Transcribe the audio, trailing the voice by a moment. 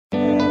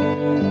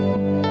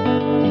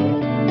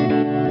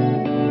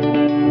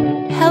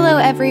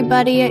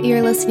everybody.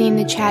 You're listening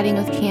to Chatting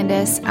with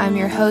Candace. I'm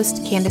your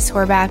host, Candace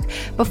Horvath.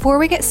 Before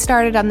we get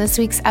started on this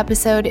week's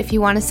episode, if you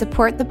want to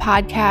support the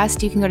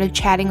podcast, you can go to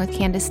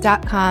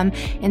chattingwithcandace.com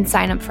and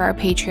sign up for our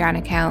Patreon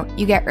account.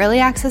 You get early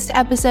access to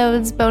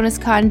episodes, bonus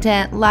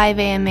content, live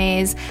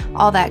AMAs,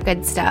 all that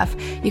good stuff.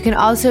 You can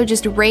also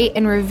just rate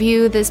and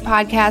review this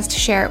podcast,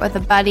 share it with a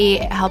buddy.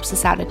 It helps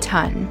us out a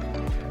ton.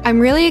 I'm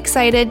really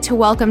excited to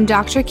welcome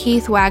Dr.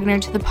 Keith Wagner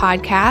to the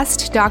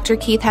podcast. Dr.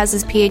 Keith has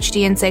his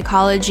PhD in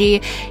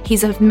psychology.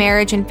 He's a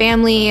marriage and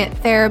family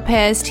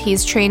therapist.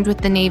 He's trained with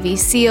the Navy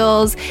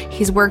SEALs.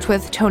 He's worked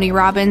with Tony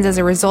Robbins as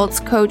a results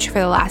coach for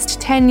the last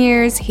 10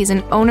 years. He's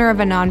an owner of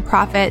a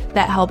nonprofit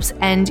that helps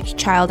end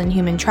child and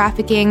human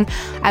trafficking.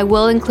 I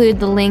will include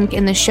the link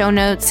in the show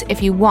notes.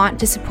 If you want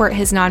to support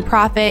his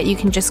nonprofit, you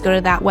can just go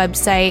to that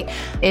website.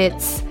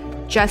 It's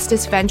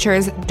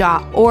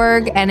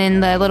justiceventures.org, and in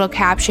the little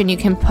caption you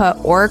can put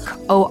ORC,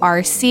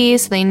 O-R-C,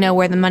 so they know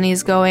where the money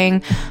is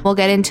going. We'll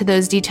get into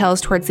those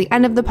details towards the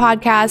end of the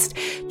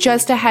podcast.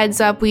 Just a heads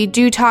up, we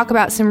do talk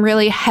about some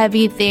really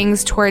heavy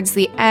things towards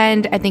the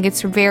end. I think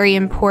it's very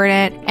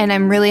important, and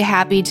I'm really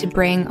happy to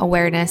bring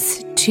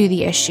awareness to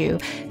the issue.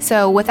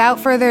 So without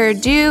further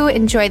ado,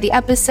 enjoy the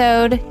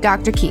episode.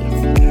 Dr.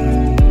 Keith.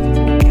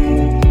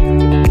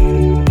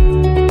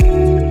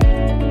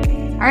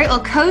 All right,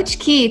 well, Coach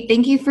Keith,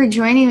 thank you for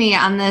joining me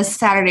on this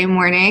Saturday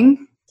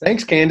morning.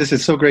 Thanks, Candace.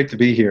 It's so great to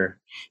be here.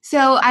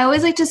 So I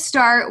always like to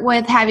start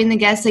with having the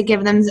guests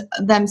give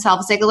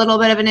themselves a little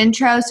bit of an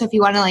intro. So if you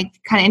want to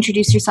kind of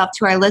introduce yourself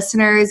to our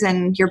listeners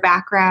and your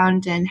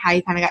background and how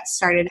you kind of got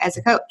started as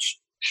a coach.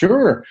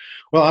 Sure.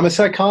 Well, I'm a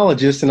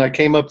psychologist and I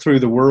came up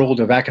through the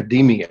world of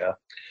academia.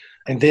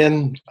 And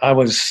then I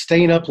was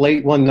staying up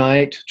late one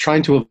night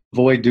trying to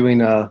avoid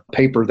doing a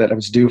paper that I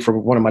was due for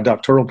one of my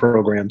doctoral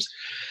programs.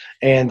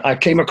 And I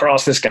came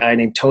across this guy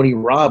named Tony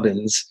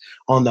Robbins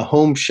on the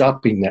Home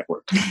Shopping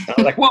Network. I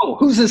was like, whoa,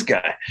 who's this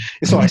guy?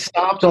 And so I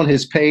stopped on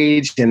his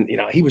page and,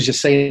 he was just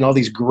saying all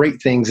these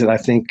great things that I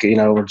think,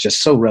 were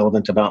just so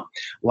relevant about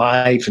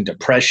life and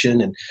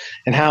depression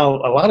and how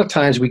a lot of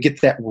times we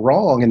get that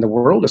wrong in the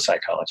world of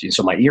psychology. And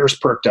so my ears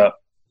perked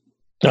up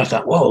and I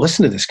thought, whoa,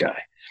 listen to this guy.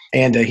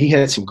 And he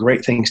had some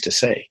great things to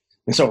say.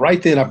 And so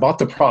right then I bought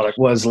the product.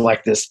 Was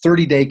like this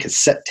 30-day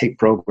cassette tape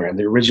program,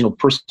 the original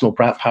personal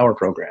power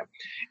program.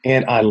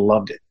 And I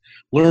loved it.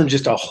 Learned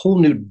just a whole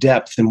new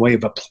depth and way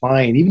of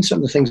applying even some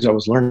of the things I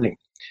was learning.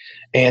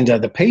 And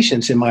the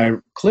patients in my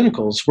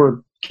clinicals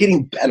were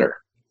getting better.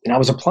 And I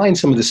was applying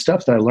some of the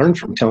stuff that I learned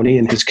from Tony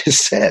and his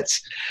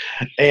cassettes.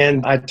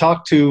 And I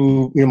talked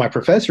to, my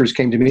professors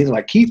came to me. They're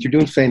like, Keith, you're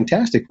doing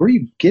fantastic. Where are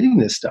you getting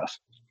this stuff?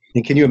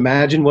 And can you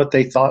imagine what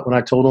they thought when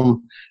I told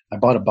them I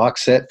bought a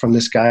box set from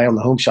this guy on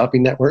the Home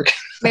Shopping Network?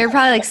 They were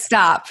probably like,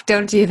 stop,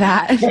 don't do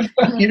that.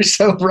 You're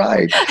so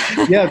right.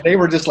 Yeah, they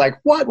were just like,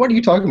 what are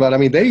you talking about? I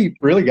mean, they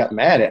really got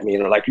mad at me.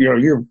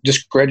 You're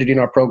discrediting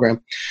our program.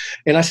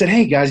 And I said,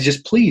 hey, guys,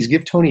 just please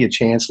give Tony a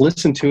chance.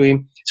 Listen to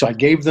him. So I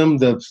gave them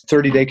the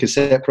 30-day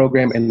cassette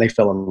program, and they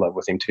fell in love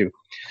with him too.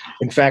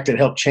 In fact, it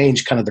helped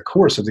change kind of the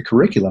course of the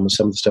curriculum of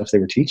some of the stuff they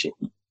were teaching.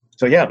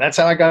 So yeah, that's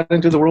how I got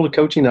into the world of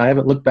coaching. I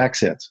haven't looked back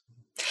since.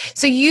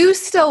 So you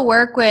still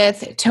work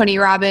with Tony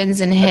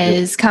Robbins and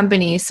his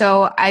company.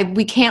 So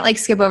we can't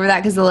skip over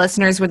that because the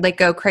listeners would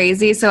go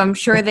crazy. So I'm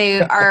sure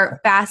they are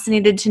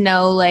fascinated to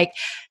know,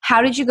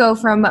 how did you go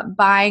from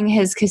buying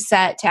his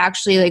cassette to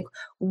actually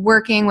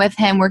working with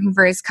him, working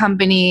for his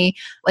company?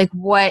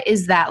 What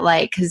is that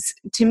like? Because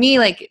to me,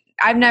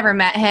 I've never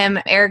met him.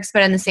 Eric's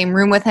been in the same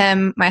room with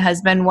him, my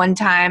husband, one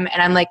time.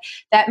 And I'm like,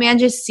 that man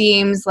just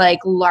seems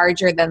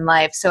larger than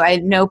life. So I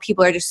know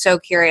people are just so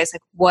curious,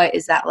 what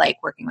is that like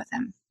working with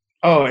him?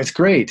 Oh, it's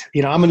great.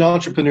 I'm an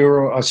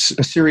entrepreneur, a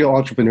serial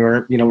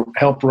entrepreneur,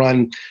 help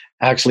run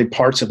actually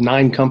parts of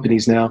 9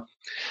 companies now.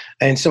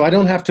 And so I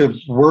don't have to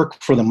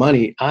work for the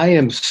money. I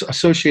am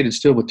associated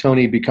still with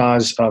Tony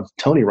because of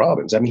Tony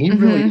Robbins. I mean, he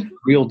really is the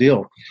real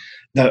deal.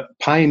 The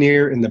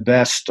pioneer and the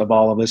best of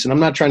all of us. And I'm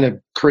not trying to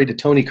create a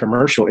Tony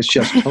commercial. It's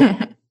just Tony.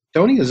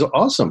 Tony is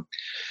awesome.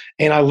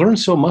 And I learned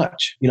so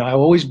much. I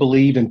always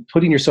believe in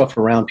putting yourself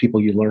around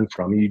people you learn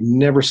from. You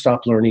never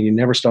stop learning. You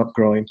never stop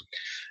growing.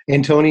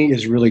 And Tony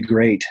is really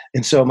great.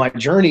 And so my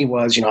journey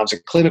was, I was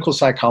a clinical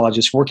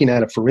psychologist working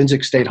at a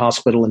forensic state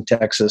hospital in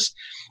Texas.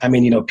 I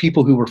mean,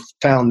 people who were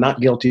found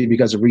not guilty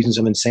because of reasons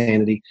of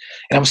insanity.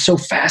 And I was so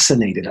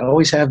fascinated. I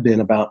always have been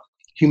about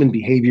human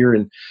behavior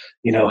and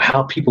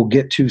how people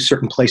get to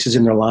certain places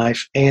in their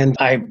life. And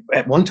I,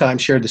 at one time,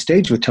 shared the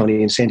stage with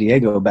Tony in San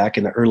Diego back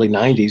in the early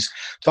 90s,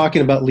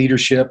 talking about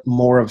leadership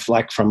more of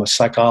from a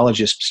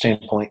psychologist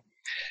standpoint.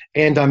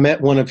 And I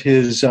met one of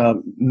his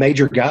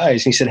major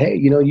guys. And he said, hey,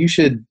 you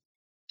should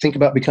think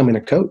about becoming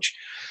a coach.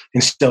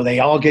 And so they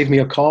all gave me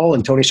a call,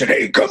 and Tony said,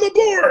 hey, come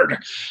aboard.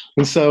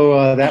 And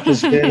so that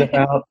was been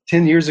about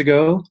 10 years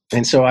ago.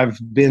 And so I've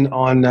been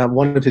on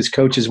one of his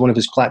coaches, one of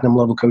his platinum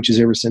level coaches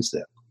ever since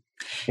then.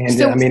 And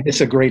So, I mean,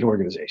 it's a great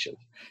organization.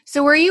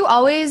 so were you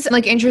always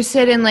like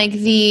interested in like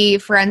the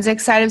forensic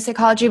side of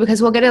psychology?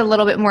 Because we'll get a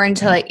little bit more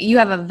into like, you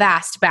have a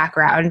vast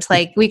background.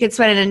 Like we could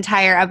spend an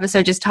entire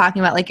episode just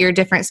talking about like your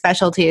different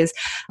specialties,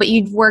 but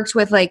you've worked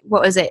with like,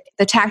 what was it?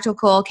 The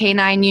tactical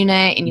K9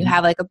 unit, and you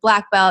have like a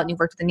black belt, and you've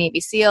worked with the Navy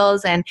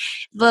SEALs, and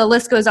the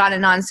list goes on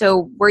and on.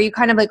 So were you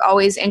kind of like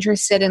always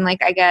interested in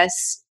like, I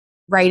guess,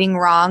 righting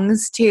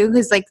wrongs too?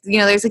 Because like, you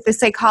know, there's like the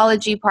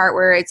psychology part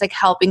where it's like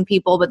helping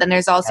people, but then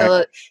there's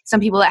also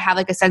some people that have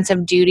like a sense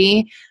of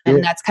duty,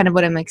 and that's kind of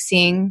what I'm like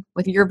seeing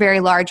with your very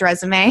large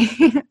resume.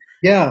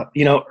 Yeah,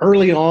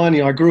 early on,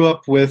 I grew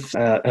up with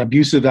an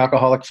abusive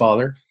alcoholic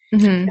father.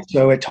 Mm-hmm.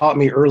 So it taught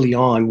me early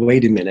on,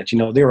 wait a minute,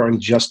 there are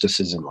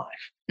injustices in life.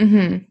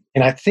 Mm-hmm.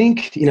 And I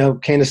think,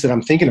 Candace, that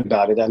I'm thinking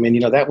about it. I mean,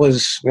 that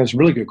was a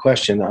really good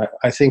question.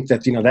 I think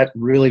that, that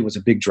really was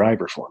a big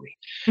driver for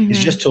me,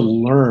 is just to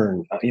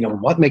learn,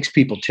 what makes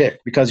people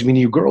tick. Because when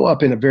you grow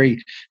up in a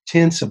very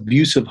tense,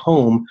 abusive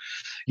home,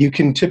 you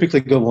can typically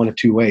go one of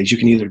two ways. You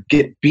can either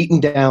get beaten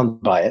down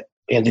by it,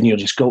 and then you'll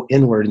just go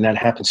inward. And that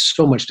happens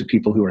so much to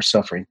people who are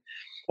suffering.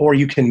 Or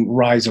you can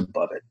rise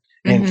above it.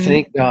 And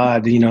thank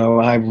God,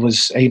 I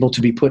was able to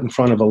be put in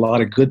front of a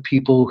lot of good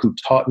people who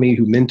taught me,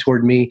 who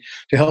mentored me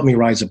to help me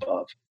rise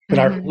above. But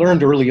I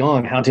learned early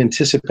on how to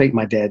anticipate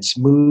my dad's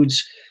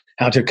moods,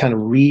 how to kind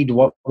of read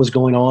what was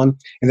going on.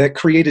 And that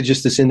created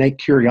just this innate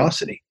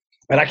curiosity.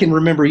 And I can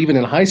remember even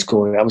in high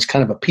school, I was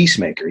kind of a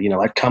peacemaker.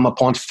 I'd come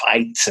upon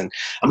fights and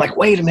I'm like,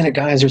 wait a minute,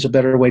 guys, there's a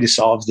better way to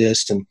solve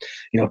this. And,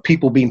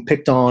 people being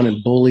picked on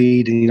and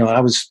bullied. And,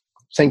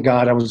 thank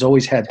God, I was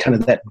always had kind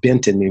of that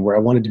bent in me where I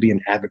wanted to be an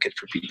advocate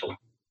for people.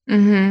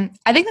 Mm-hmm.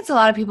 I think that's a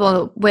lot of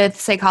people with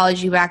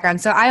psychology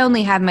background. So I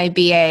only have my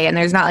BA, and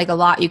there's not like a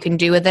lot you can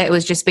do with it. It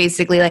was just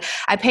basically like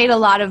I paid a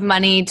lot of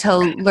money to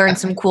learn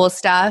some cool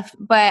stuff,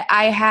 but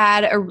I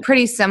had a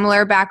pretty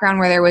similar background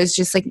where there was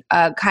just like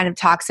a kind of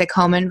toxic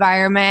home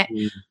environment.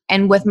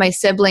 And with my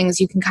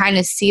siblings, you can kind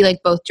of see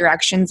like both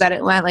directions that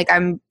it went. Like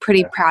I'm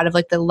pretty proud of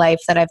like the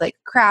life that I've like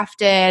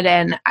crafted,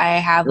 and I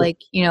have like,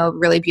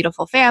 really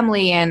beautiful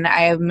family, and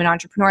I am an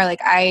entrepreneur.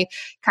 Like I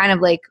kind of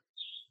like,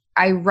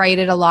 I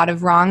righted a lot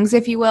of wrongs,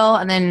 if you will.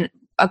 And then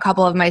a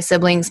couple of my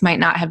siblings might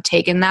not have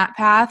taken that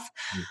path.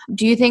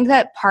 Do you think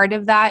that part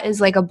of that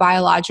is like a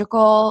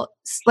biological,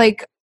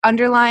 like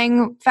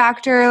underlying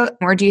factor?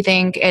 Or do you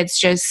think it's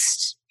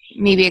just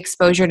maybe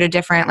exposure to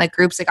different like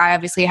groups? Like I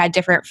obviously had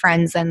different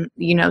friends than,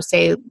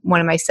 say one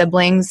of my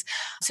siblings.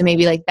 So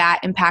maybe like that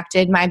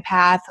impacted my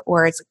path,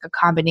 or it's like a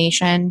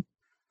combination.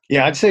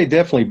 Yeah, I'd say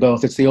definitely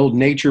both. It's the old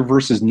nature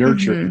versus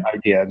nurture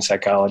idea in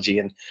psychology.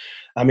 And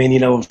I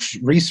mean,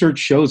 research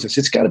shows us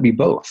it's got to be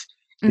both.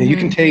 You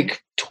can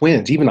take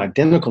twins, even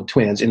identical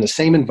twins, in the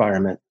same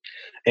environment,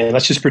 and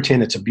let's just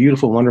pretend it's a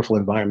beautiful, wonderful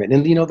environment.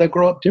 And, they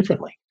grow up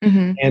differently.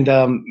 And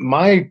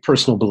my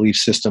personal belief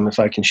system, if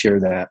I can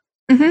share that,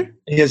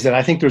 is that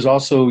I think there's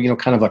also,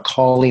 kind of a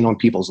calling on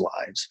people's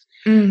lives,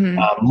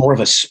 more of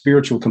a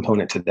spiritual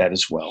component to that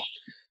as well.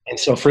 And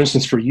so, for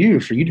instance, for you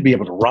to be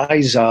able to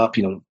rise up,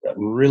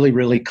 really,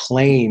 really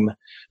claim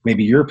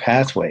maybe your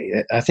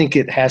pathway, I think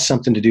it has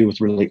something to do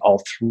with really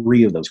all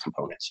three of those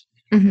components.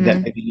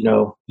 That maybe,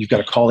 you've got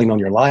a calling on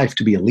your life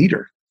to be a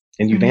leader,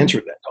 and you've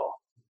answered that call.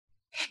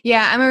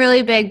 Yeah, I'm a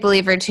really big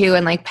believer too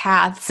in like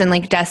paths and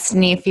like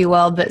destiny, if you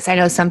will. But I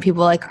know some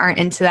people like aren't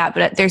into that.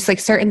 But there's like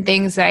certain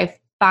things that I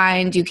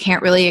find you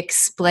can't really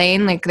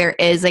explain. Like there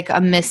is like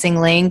a missing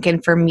link.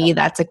 And for me,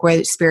 that's like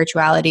where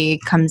spirituality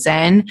comes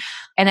in.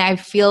 And I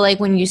feel like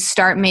when you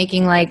start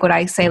making like what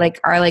I say like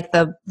are like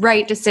the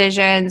right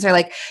decisions, or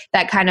like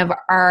that kind of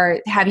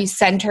have you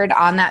centered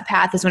on that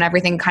path, is when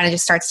everything kind of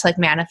just starts to like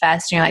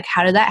manifest. And you're like,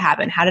 how did that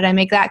happen? How did I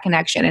make that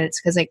connection? And it's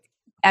because like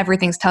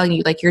everything's telling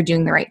you like you're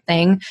doing the right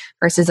thing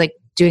versus like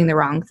doing the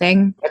wrong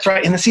thing. That's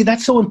right. And see,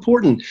 that's so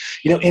important,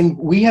 and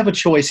we have a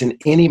choice in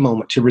any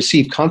moment to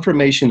receive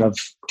confirmation of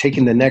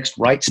taking the next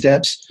right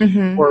steps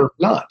or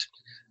not.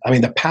 I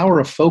mean, the power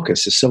of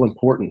focus is so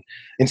important.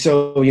 And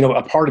so,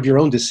 a part of your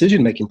own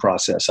decision-making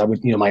process,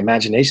 my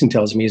imagination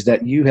tells me, is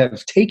that you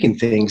have taken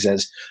things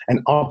as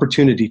an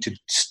opportunity to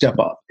step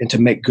up and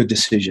to make good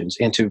decisions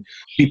and to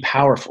be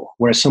powerful,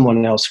 whereas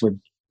someone else would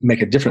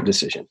make a different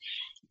decision.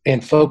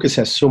 And focus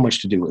has so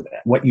much to do with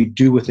that, what you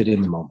do with it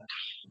in the moment.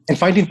 And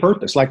finding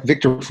purpose, like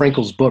Viktor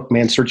Frankl's book,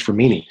 Man's Search for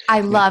Meaning.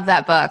 I love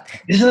that book.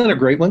 Isn't that a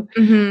great one?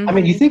 I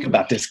mean, you think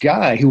about this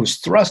guy who was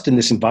thrust in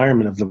this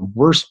environment of the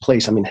worst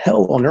place. I mean,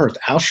 hell on earth,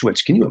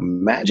 Auschwitz. Can you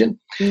imagine?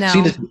 No.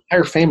 See this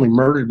entire family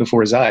murdered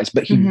before his eyes,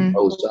 but he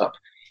rose up.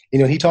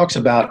 He talks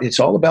about, it's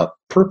all about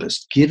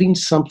purpose, giving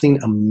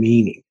something a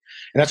meaning.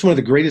 And that's one of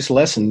the greatest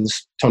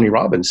lessons Tony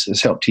Robbins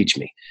has helped teach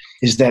me,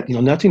 is that,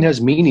 nothing has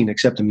meaning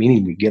except the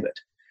meaning we give it.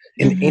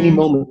 In any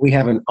moment, we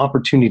have an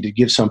opportunity to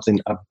give something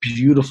a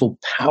beautiful,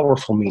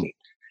 powerful meaning.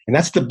 And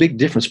that's the big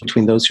difference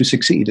between those who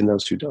succeed and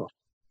those who don't.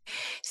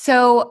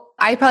 So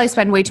I probably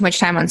spend way too much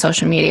time on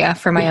social media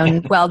for my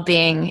own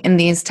well-being in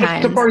these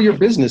times. It's a part of your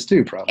business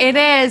too, probably. It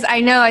is.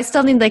 I know. I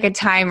still need like a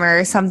timer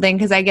or something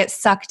because I get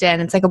sucked in.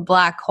 It's like a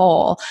black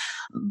hole.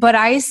 But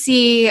I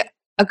see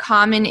a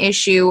common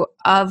issue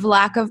of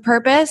lack of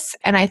purpose.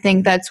 And I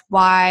think that's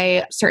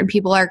why certain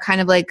people are kind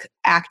of like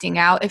acting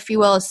out, if you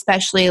will,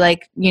 especially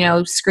like,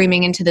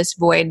 screaming into this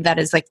void that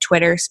is like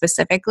Twitter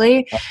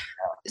specifically.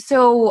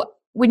 So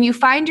when you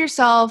find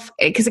yourself,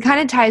 because it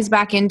kind of ties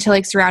back into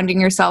like surrounding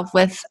yourself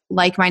with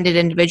like-minded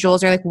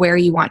individuals or like where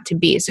you want to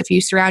be. So if you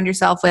surround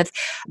yourself with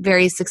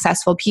very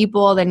successful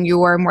people, then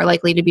you're more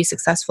likely to be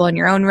successful in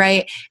your own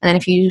right. And then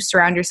if you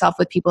surround yourself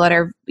with people that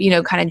are,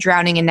 kind of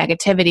drowning in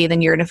negativity,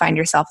 then you're going to find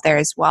yourself there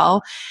as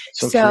well.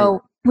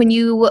 So when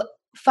you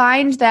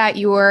find that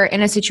you're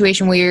in a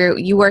situation where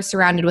you are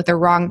surrounded with the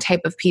wrong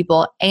type of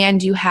people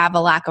and you have a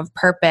lack of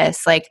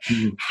purpose, like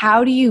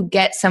how do you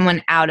get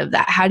someone out of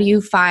that? How do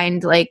you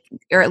find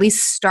or at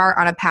least start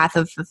on a path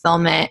of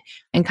fulfillment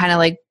and kind of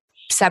like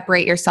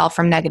separate yourself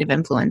from negative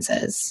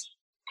influences?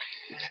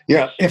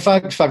 Yeah. If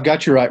I've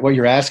got you right, what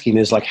you're asking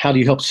is like, how do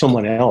you help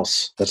someone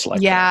else that's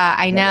like that?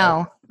 I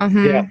know.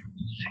 Mm-hmm. Yeah.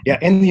 Yeah.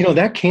 And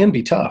that can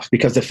be tough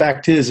because the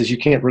fact is you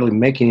can't really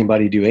make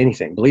anybody do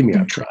anything. Believe me,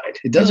 I've tried.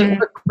 It doesn't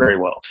work very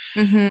well.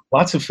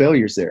 Lots of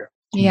failures there.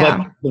 Yeah.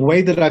 But the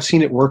way that I've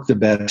seen it work the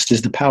best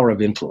is the power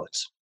of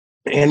influence.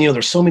 And,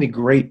 there's so many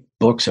great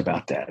books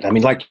about that. I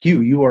mean, like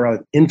you are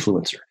an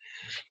influencer.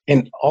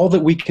 And all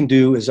that we can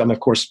do is, of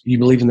course, you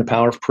believe in the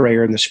power of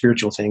prayer and the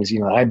spiritual things.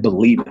 I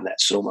believe in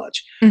that so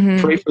much.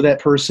 Pray for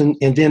that person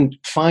and then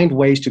find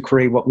ways to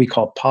create what we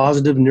call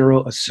positive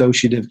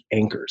neuroassociative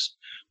anchors,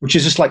 which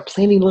is just like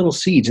planting little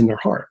seeds in their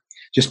heart.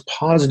 Just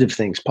positive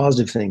things.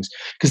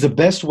 Because the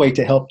best way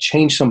to help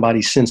change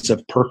somebody's sense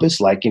of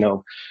purpose, like,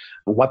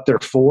 what they're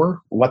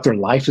for, what their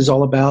life is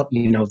all about,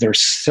 their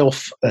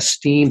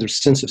self-esteem, their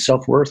sense of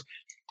self-worth,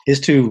 is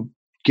to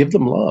give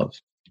them love.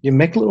 You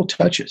make little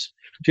touches.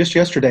 Just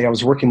yesterday, I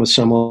was working with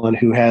someone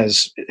who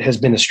has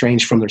been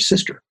estranged from their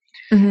sister.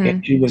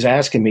 And she was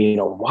asking me,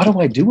 what do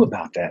I do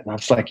about that? And I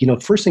was like,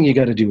 first thing you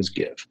got to do is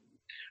give.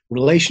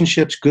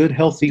 Relationships, good,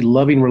 healthy,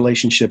 loving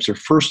relationships are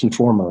first and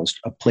foremost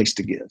a place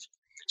to give.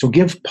 So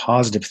give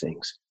positive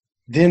things.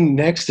 Then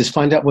next is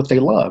find out what they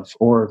love,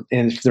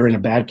 and if they're in a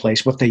bad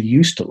place, what they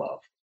used to love.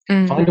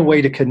 Find a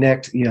way to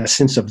connect a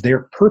sense of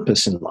their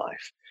purpose in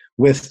life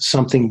with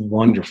something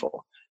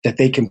wonderful that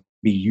they can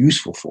be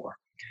useful for.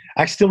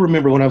 I still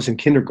remember when I was in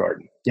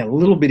kindergarten, a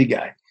little bitty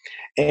guy.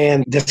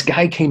 And this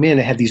guy came in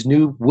and had these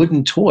new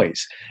wooden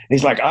toys. And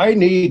he's like, I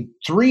need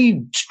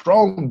 3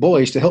 strong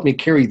boys to help me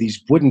carry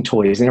these wooden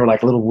toys. And they were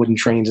like little wooden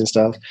trains and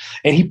stuff.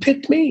 And he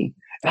picked me.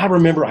 And I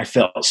remember I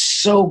felt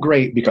so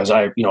great because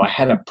I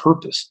had a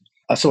purpose.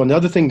 So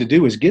another thing to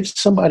do is give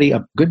somebody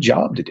a good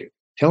job to do.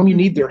 Tell them you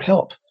need their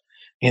help.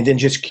 And then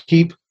just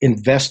keep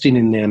investing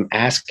in them,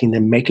 asking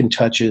them, making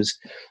touches,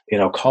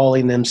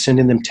 calling them,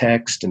 sending them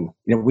text. And,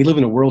 we live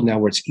in a world now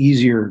where it's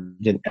easier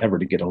than ever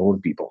to get a hold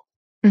of people.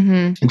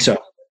 And so,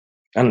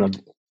 I don't know,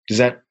 does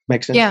that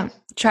make sense? Yeah.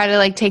 Try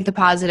to take the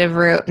positive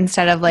route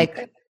instead of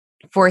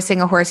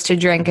forcing a horse to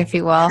drink, if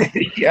you will.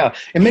 Yeah.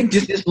 And make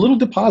just little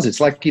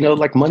deposits, like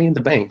money in the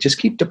bank. Just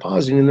keep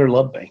depositing in their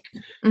love bank.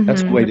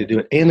 That's the way to do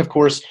it. And of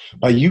course,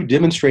 by you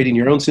demonstrating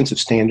your own sense of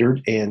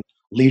standard and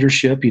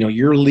leadership,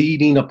 you're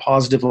leading a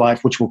positive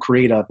life, which will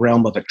create a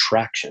realm of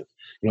attraction.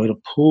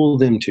 It'll pull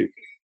them to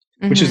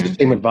you, which is the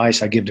same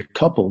advice I give to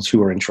couples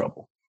who are in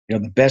trouble. The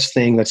best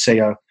thing, let's say,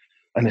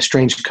 an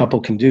estranged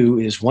couple can do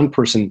is one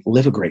person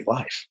live a great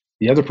life.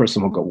 The other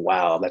person will go,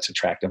 wow, that's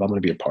attractive. I'm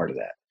going to be a part of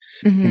that.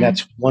 And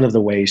that's one of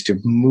the ways to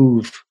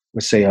move,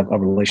 let's say, a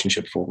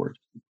relationship forward.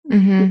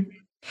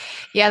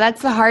 Yeah,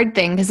 that's the hard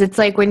thing because it's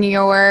like when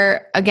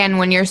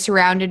you're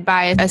surrounded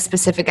by a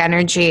specific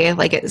energy,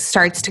 it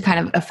starts to kind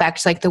of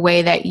affect the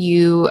way that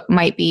you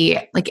might be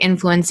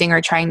influencing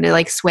or trying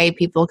to sway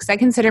people. Because I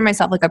consider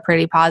myself a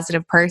pretty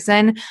positive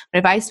person, but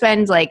if I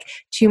spend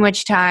too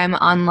much time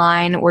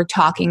online or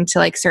talking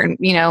to certain,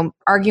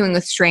 arguing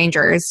with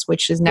strangers,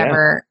 which is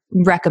never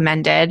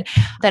recommended,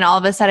 then all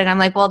of a sudden I'm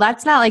like, well,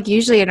 that's not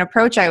usually an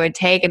approach I would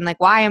take, and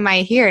why am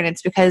I here? And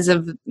it's because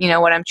of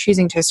what I'm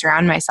choosing to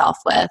surround myself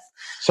with.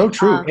 So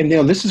true. And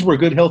this is where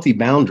good, healthy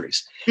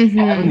boundaries,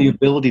 having the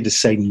ability to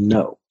say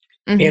no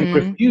and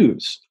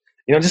refuse.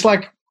 Just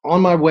like on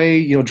my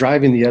way,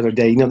 driving the other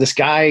day, this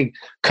guy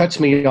cuts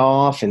me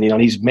off and,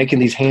 he's making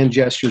these hand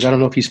gestures. I don't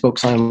know if he spoke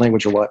sign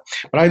language or what,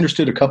 but I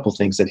understood a couple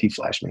things that he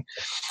flashed me.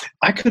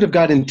 I could have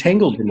got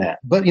entangled in that,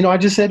 but, I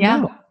just said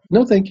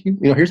no, thank you.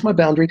 Here's my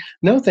boundary.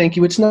 No, thank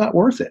you. It's not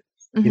worth it.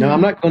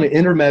 I'm not going to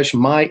intermesh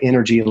my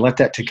energy and let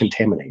that to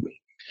contaminate me.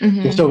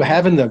 And so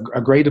having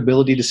a great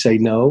ability to say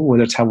no,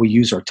 whether it's how we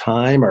use our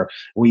time or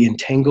we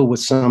entangle with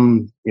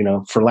some,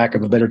 for lack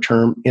of a better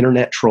term,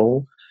 internet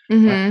troll,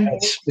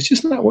 it's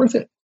just not worth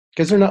it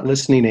because they're not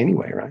listening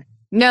anyway, right?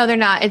 No, they're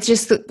not. It's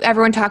just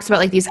everyone talks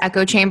about these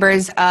echo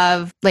chambers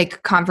of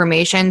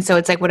confirmation. So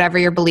it's whatever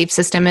your belief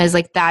system is,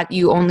 that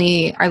you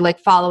only are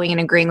following and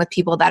agreeing with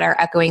people that are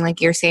echoing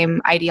your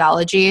same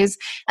ideologies.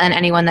 And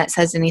anyone that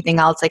says anything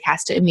else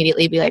has to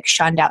immediately be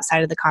shunned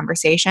outside of the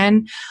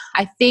conversation.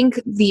 I think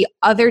the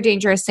other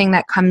dangerous thing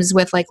that comes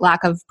with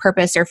lack of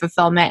purpose or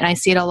fulfillment, and I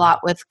see it a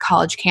lot with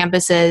college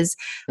campuses,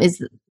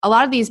 is a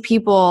lot of these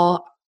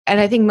people and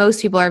I think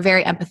most people are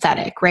very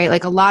empathetic, right?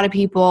 Like a lot of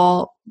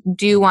people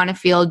do want to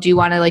feel, do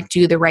want to like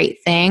do the right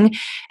thing.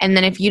 And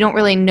then if you don't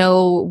really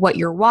know what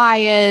your why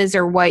is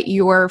or what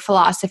your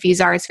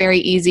philosophies are, it's very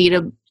easy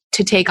to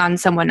take on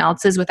someone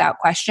else's without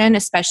question,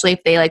 especially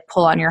if they like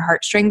pull on your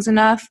heartstrings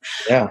enough.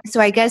 Yeah. So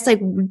I guess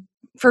like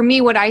for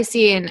me, what I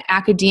see in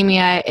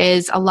academia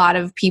is a lot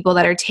of people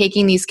that are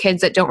taking these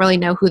kids that don't really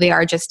know who they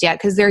are just yet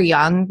because they're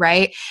young,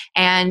 right?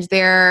 And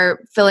they're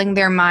filling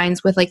their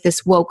minds with like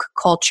this woke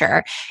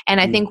culture. And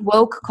I think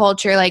woke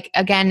culture, like,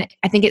 again,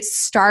 I think it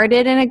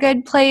started in a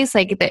good place,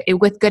 like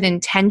with good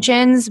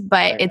intentions,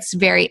 but it's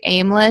very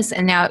aimless.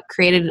 And now it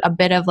created a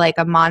bit of like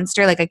a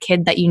monster, like a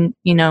kid that you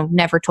know,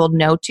 never told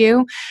no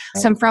to.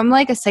 So from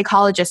like a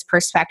psychologist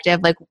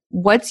perspective, like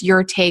what's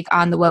your take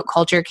on the woke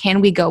culture?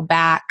 Can we go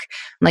back?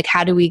 Like,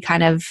 how do we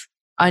kind of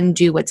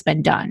undo what's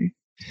been done?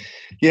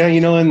 Yeah,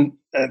 and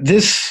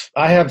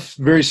I have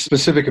very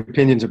specific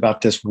opinions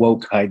about this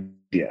woke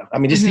idea. I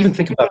mean, just even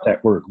think about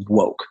that word,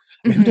 woke.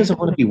 I mean, who doesn't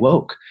want to be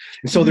woke?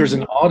 And so there's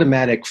an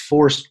automatic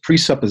forced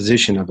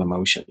presupposition of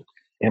emotion.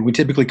 And we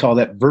typically call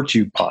that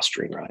virtue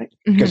posturing, right?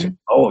 Because,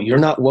 you're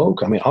not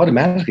woke. I mean,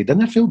 automatically, doesn't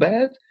that feel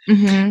bad?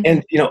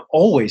 And,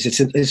 always,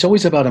 it's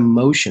always about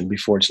emotion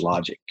before it's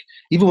logic.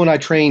 Even when I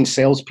train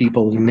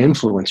salespeople and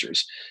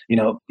influencers,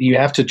 you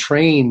have to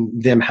train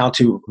them how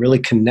to really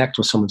connect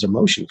with someone's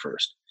emotion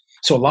first.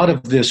 So a lot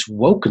of this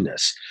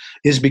wokeness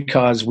is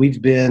because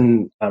we've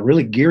been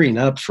really gearing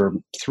up for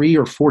 3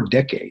 or 4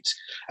 decades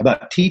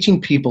about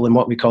teaching people in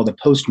what we call the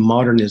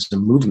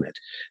postmodernism movement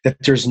that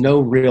there's no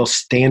real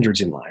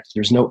standards in life.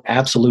 There's no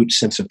absolute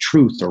sense of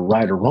truth or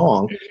right or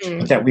wrong,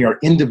 but that we are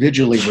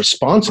individually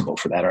responsible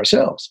for that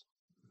ourselves.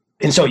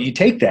 And so you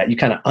take that, you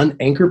kind of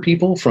unanchor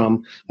people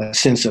from a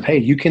sense of, hey,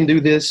 you can do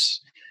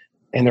this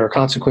and there are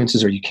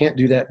consequences, or you can't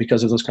do that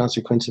because of those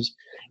consequences.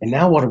 And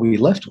now what are we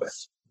left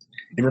with?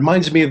 It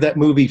reminds me of that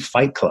movie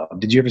Fight Club.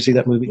 Did you ever see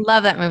that movie?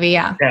 Love that movie,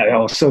 yeah.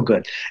 Yeah, so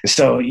good.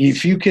 So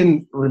if you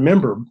can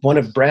remember, one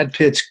of Brad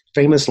Pitt's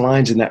famous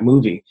lines in that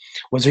movie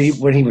was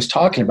when he was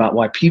talking about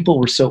why people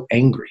were so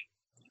angry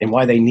and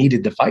why they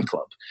needed the Fight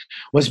Club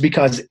was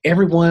because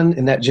everyone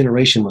in that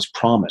generation was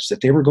promised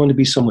that they were going to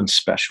be someone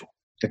special,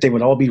 that they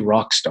would all be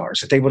rock stars,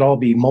 that they would all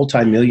be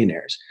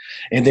multimillionaires.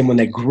 And then when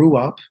they grew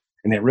up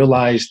and they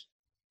realized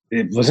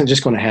it wasn't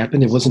just going to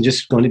happen, it wasn't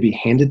just going to be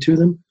handed to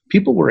them,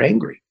 people were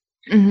angry.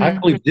 I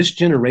believe this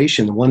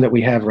generation, the one that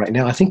we have right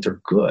now, I think they're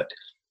good,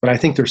 but I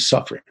think they're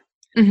suffering.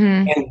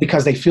 And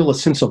because they feel a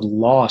sense of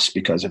loss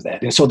because of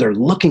that. And so they're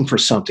looking for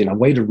something, a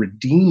way to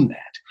redeem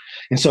that.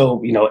 And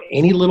so,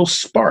 any little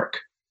spark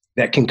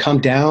that can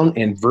come down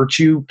and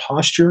virtue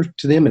posture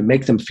to them and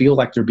make them feel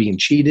like they're being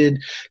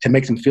cheated, to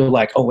make them feel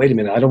like, oh, wait a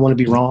minute, I don't want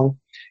to be wrong.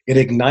 It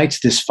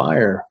ignites this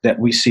fire that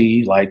we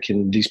see like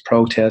in these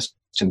protests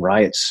and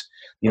riots,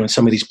 in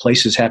some of these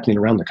places happening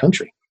around the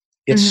country.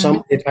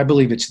 I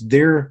believe it's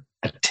their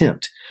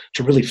attempt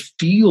to really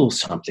feel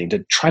something, to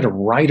try to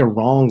right a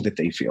wrong that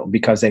they feel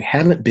because they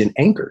haven't been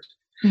anchored.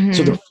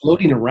 So they're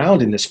floating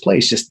around in this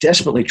place, just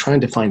desperately trying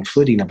to find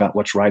footing about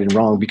what's right and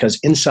wrong, because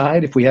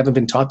inside, if we haven't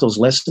been taught those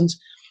lessons,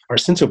 our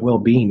sense of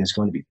well-being is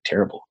going to be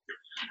terrible.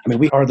 I mean,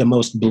 we are the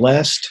most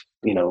blessed,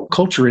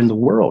 culture in the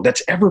world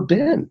that's ever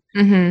been.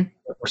 We're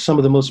some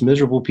of the most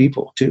miserable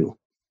people too.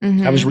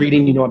 I was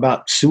reading,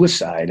 about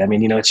suicide. I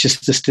mean, it's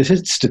just the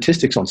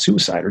statistics on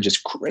suicide are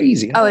just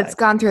crazy. Oh, it's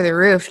gone through the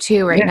roof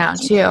too now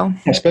too.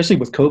 Especially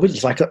with COVID,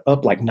 it's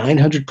up like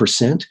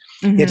 900%.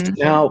 It's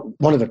now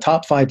one of the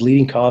top 5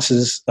 leading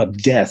causes of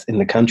death in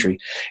the country.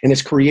 And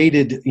it's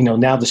created,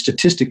 now the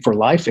statistic for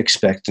life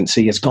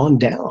expectancy has gone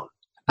down.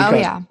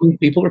 Because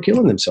people are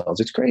killing themselves.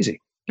 It's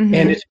crazy.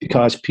 And it's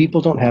because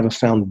people don't have a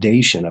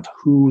foundation of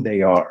who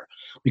they are.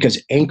 Because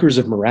anchors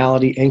of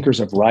morality, anchors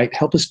of right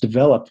help us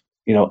develop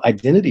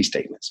identity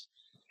statements.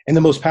 And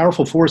the most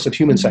powerful force of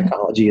human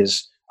psychology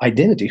is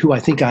identity, who I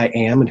think I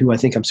am and who I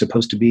think I'm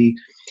supposed to be.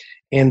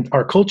 And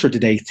our culture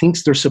today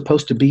thinks they're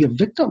supposed to be a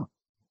victim.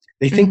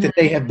 They think that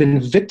they have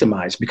been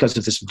victimized because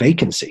of this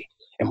vacancy.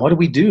 And what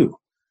do?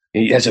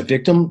 As a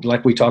victim,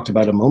 like we talked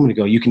about a moment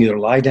ago, you can either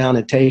lie down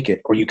and take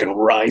it, or you can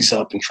rise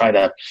up and try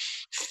to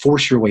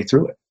force your way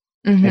through it.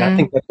 And I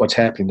think that's what's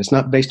happening. It's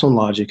not based on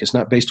logic. It's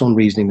not based on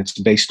reasoning. It's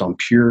based on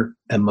pure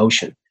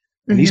emotion.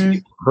 And these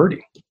people are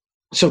hurting.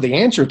 So the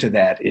answer to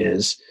that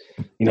is,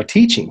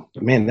 teaching.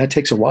 Man, that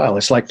takes a while.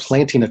 It's like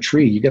planting a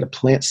tree. You got to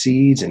plant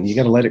seeds and you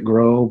got to let it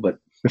grow. But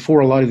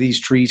before a lot of these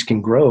trees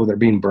can grow, they're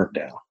being burnt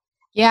down.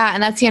 Yeah.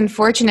 And that's the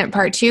unfortunate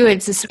part too.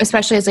 It's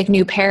especially as like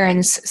new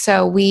parents.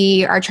 So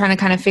we are trying to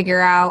kind of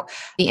figure out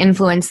the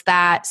influence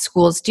that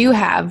schools do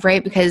have,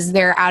 right? Because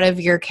they're out of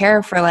your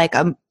care for like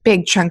a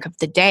big chunk of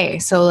the day.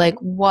 So like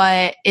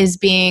what is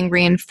being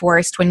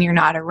reinforced when you're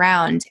not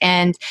around?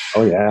 And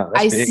oh yeah,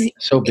 that's big.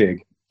 So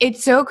big.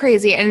 It's so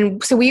crazy.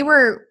 And so we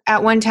were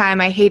at one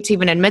time, I hate to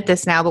even admit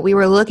this now, but we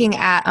were looking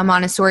at a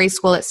Montessori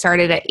school that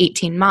started at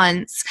 18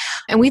 months.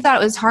 And we thought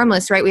it was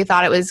harmless, right? We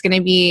thought it was going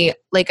to be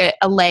like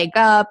a leg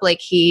up, like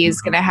he's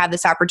going to have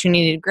this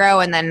opportunity to grow.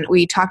 And then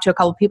we talked to a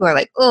couple of people who are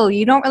like, oh,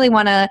 you don't really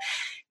want to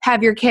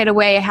have your kid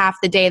away half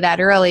the day that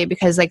early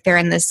because like they're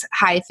in this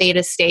high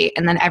theta state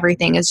and then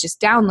everything is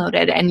just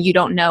downloaded and you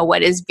don't know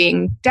what is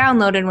being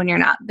downloaded when you're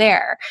not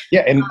there.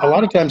 Yeah, and a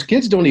lot of times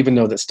kids don't even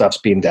know that stuff's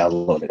being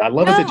downloaded. I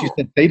love it that you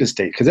said theta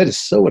state because that is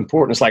so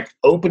important. It's like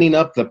opening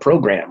up the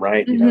program,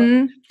 right? You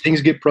know,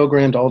 things get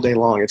programmed all day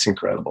long. It's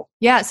incredible.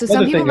 Yeah, so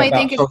some people might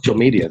think social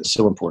media is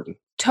so important.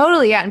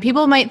 Totally, yeah. And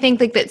people might think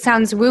like that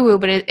sounds woo-woo,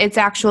 but it's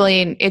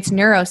actually, it's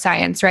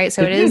neuroscience, right?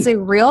 So it is a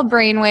real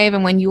brainwave.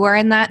 And when you are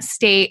in that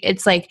state,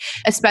 it's like,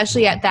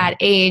 especially at that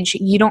age,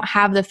 you don't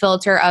have the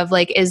filter of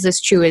like, is this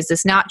true? Is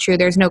this not true?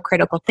 There's no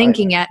critical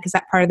thinking yet because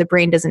that part of the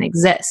brain doesn't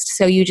exist.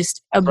 So you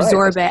just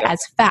absorb it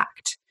as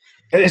fact.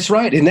 That's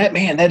right. And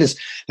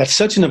that's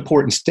such an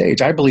important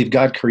stage. I believe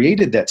God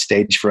created that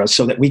stage for us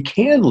so that we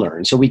can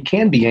learn, so we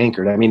can be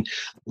anchored. I mean,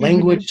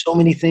 language, so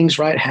many things,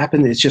 right,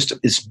 happen. It's just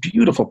this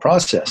beautiful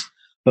process.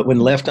 But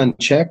when left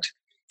unchecked,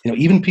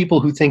 even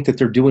people who think that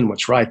they're doing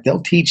what's right,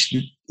 they'll teach,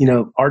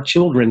 our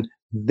children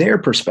their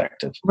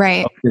perspective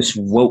of this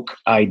woke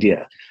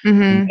idea.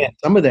 And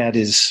some of that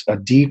is a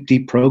deep,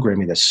 deep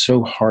programming that's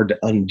so hard to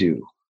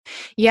undo.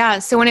 Yeah.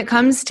 So when it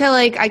comes to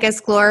like, I guess,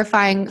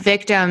 glorifying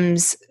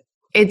victims,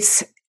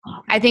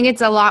 I think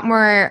it's a lot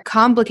more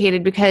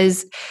complicated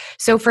because,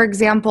 so for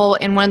example,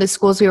 in one of the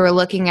schools we were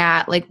looking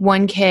at, like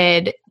one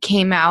kid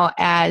came out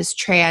as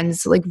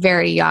trans, like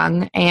very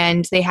young,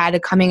 and they had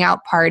a coming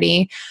out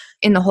party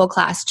in the whole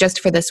class just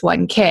for this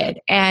one kid.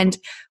 And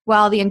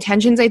while the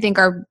intentions I think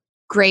are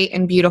great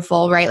and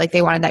beautiful, right? Like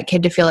they wanted that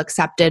kid to feel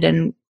accepted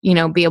and,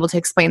 be able to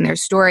explain their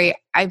story.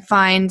 I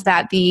find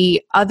that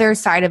the other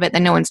side of it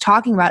that no one's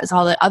talking about is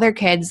all the other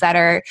kids that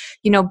are,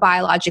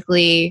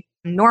 biologically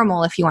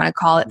normal, if you want to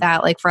call it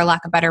that, like for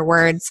lack of better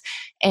words.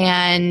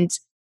 And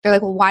they're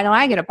like, well, why don't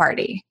I get a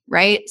party?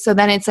 Right. So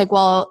then it's like,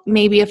 well,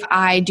 maybe if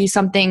I do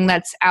something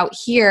that's out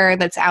here,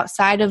 that's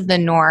outside of the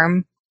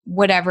norm,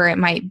 whatever it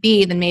might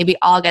be, then maybe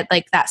I'll get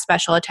like that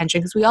special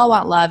attention because we all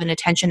want love and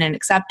attention and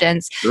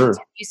acceptance. Sure.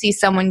 So if you see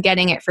someone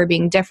getting it for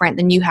being different,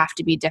 then you have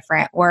to be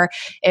different. Or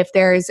if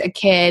there's a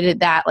kid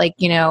that like,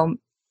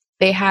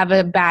 they have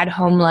a bad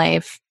home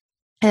life,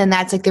 and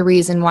that's like the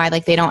reason why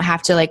like they don't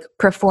have to like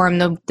perform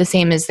the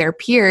same as their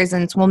peers.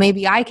 And well,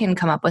 maybe I can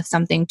come up with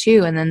something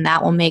too. And then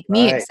that will make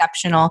me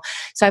exceptional.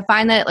 So I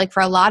find that like for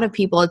a lot of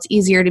people, it's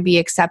easier to be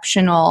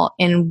exceptional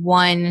in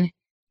one,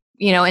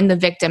 in the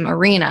victim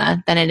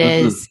arena than it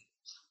is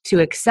to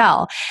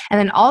excel. And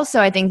then also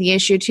I think the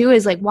issue too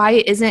is like, why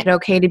isn't it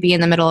okay to be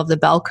in the middle of the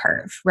bell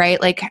curve, right?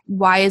 Like,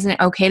 why isn't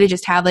it okay to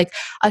just have like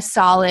a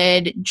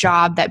solid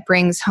job that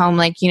brings home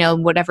like,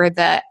 whatever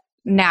the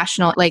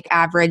national like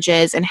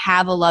averages and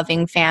have a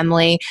loving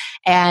family?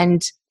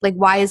 And like,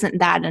 why isn't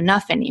that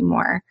enough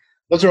anymore?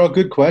 Those are all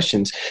good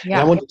questions. Yeah.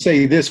 And I want to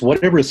say this,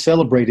 whatever is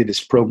celebrated is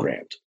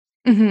programmed.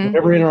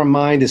 Whatever in our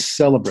mind is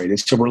celebrated.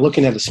 So we're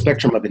looking at a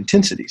spectrum of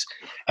intensities.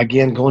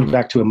 Again, going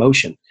back to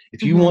emotion.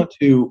 If you want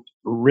to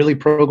really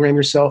program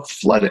yourself,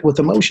 flood it with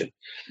emotion.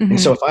 And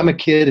so if I'm a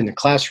kid in a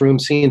classroom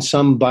seeing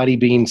somebody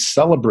being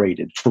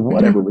celebrated for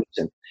whatever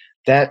reason,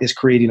 that is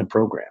creating a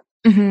program.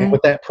 And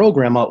with that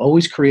program, I'll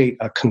always create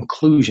a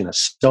conclusion, a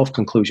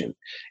self-conclusion,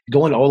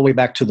 going all the way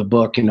back to the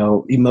book,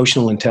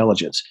 emotional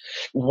intelligence.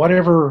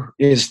 Whatever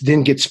is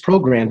then gets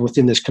programmed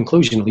within this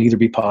conclusion will either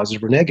be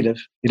positive or negative.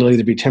 It'll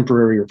either be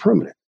temporary or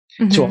permanent.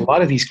 So a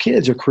lot of these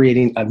kids are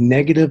creating a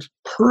negative,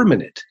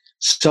 permanent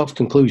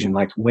self-conclusion.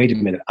 Like, wait a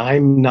minute,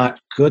 I'm not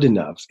good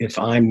enough if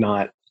I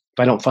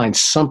don't find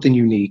something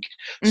unique,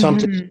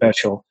 something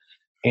special.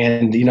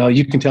 And,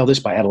 you can tell this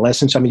by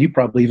adolescence. I mean, you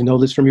probably even know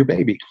this from your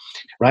baby,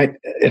 right?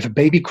 If a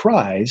baby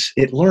cries,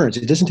 it learns.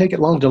 It doesn't take it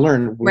long to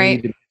learn.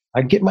 Right.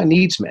 I get my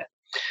needs met.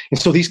 And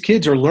so these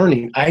kids are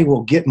learning, I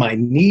will get my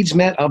needs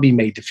met. I'll be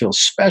made to feel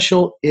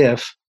special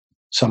if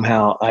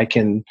somehow I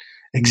can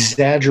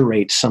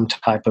exaggerate some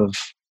type of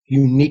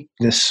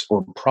uniqueness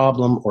or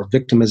problem or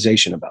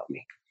victimization about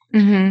me.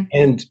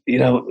 And,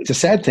 the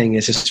sad thing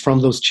is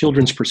from those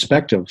children's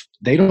perspective,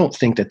 they don't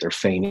think that they're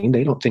feigning.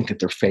 They don't think that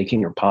they're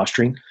faking or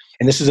posturing.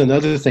 And this is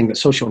another thing that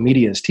social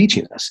media is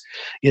teaching us,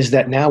 is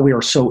that now we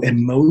are so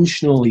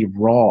emotionally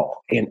raw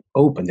and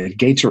open, the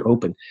gates are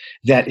open,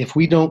 that if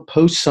we don't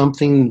post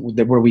something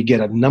where we get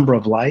a number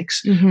of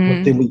likes,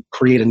 then we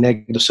create a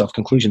negative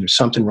self-conclusion. There's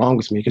something wrong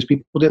with me because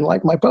people didn't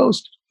like my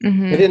post.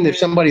 And then if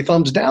somebody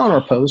thumbs down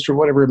our post or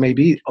whatever it may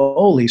be,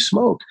 holy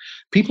smoke,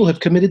 people have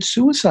committed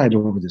suicide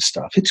over this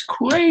stuff. It's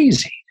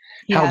crazy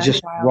how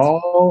just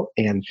raw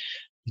and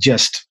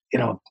just,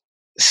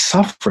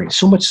 suffering,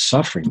 so much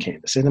suffering,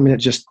 Candace. And I mean, it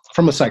just,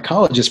 from a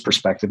psychologist's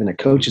perspective and a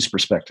coach's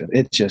perspective,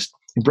 it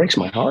breaks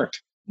my heart.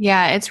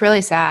 Yeah, it's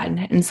really sad.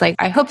 And it's like,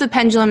 I hope the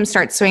pendulum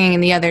starts swinging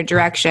in the other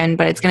direction,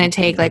 but it's going to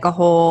take like a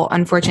whole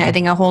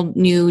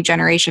new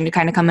generation to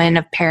kind of come in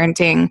of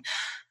parenting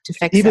to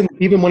fix it.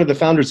 Even one of the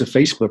founders of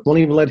Facebook won't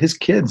even let his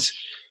kids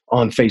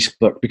on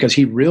Facebook because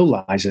he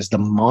realizes the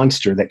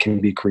monster that can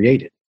be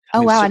created.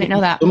 Oh, wow. I didn't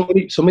know that.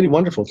 So many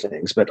wonderful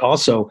things, but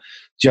also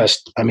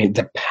just,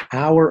 the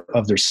power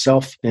of their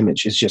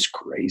self-image is just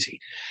crazy.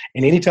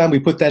 And anytime we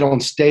put that on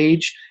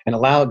stage and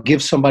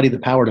give somebody the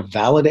power to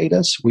validate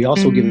us, we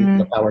also give them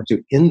the power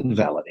to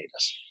invalidate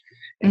us.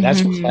 And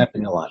that's what's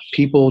happening a lot.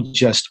 People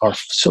just are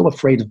so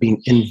afraid of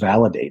being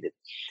invalidated.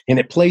 And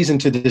it plays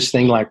into this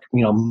thing like,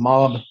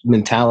 mob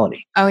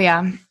mentality. Oh,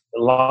 yeah. A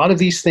lot of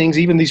these things,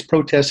 even these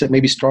protests that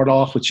maybe start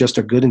off with just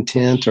a good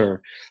intent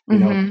or,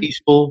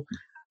 peaceful,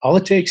 all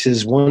it takes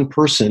is one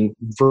person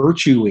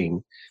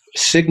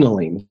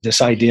signaling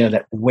this idea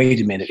that,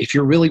 wait a minute, if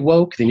you're really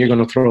woke, then you're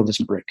going to throw this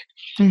brick.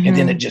 And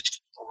then it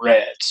just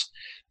spreads.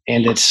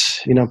 And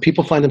it's,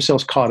 people find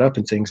themselves caught up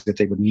in things that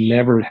they would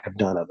never have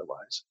done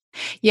otherwise.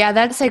 Yeah,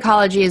 that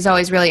psychology is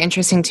always really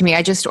interesting to me.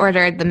 I just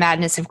ordered the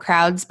Madness of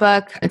Crowds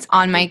book. It's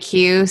on my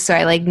queue, so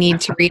I need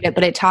to read it.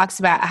 But it talks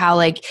about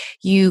how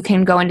you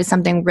can go into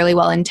something really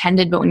well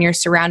intended, but when you're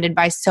surrounded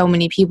by so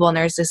many people and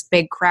there's this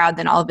big crowd,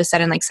 then all of a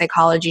sudden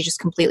psychology just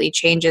completely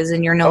changes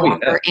and you're no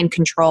longer in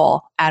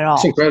control at all.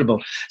 It's incredible.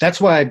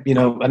 That's why,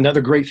 another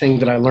great thing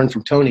that I learned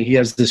from Tony, he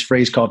has this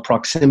phrase called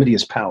proximity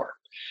is power,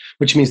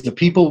 which means the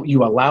people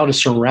you allow to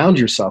surround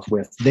yourself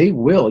with,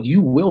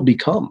 you will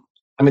become.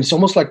 It's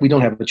almost like we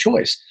don't have a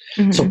choice.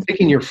 So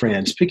picking your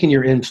friends, picking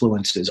your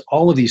influences,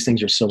 all of these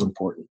things are so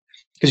important.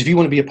 Because if you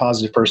want to be a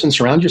positive person,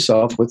 surround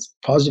yourself with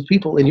positive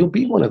people and you'll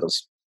be one of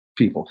those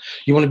people.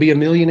 You want to be a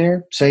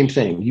millionaire? Same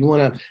thing. You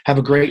want to have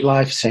a great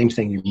life? Same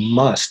thing. You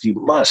must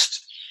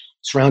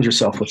surround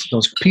yourself with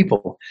those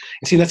people.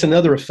 And see, that's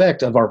another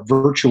effect of our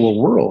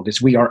virtual world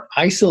is we are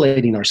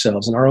isolating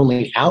ourselves, and our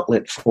only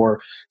outlet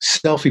for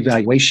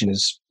self-evaluation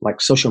is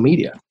like social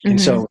media. And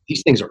so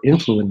these things are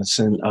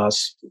influencing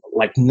us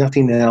like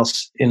nothing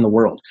else in the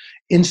world.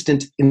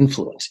 Instant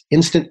influence,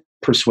 instant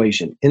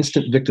persuasion,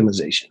 instant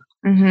victimization.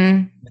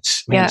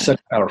 It's such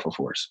a powerful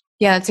force.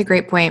 Yeah, that's a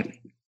great point.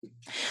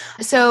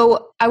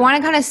 So I want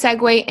to kind of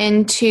segue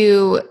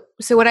into,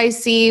 so what I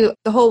see,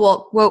 the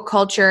whole woke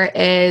culture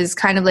is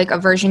kind of like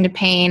aversion to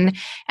pain.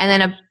 And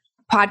then a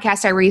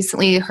podcast I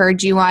recently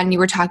heard you on, you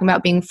were talking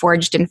about being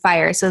forged in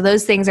fire. So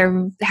those things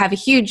have a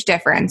huge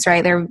difference,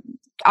 right? They're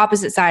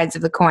opposite sides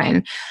of the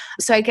coin.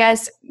 So I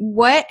guess,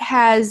 what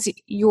has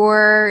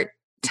your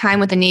time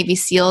with the Navy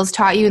SEALs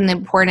taught you, and the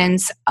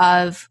importance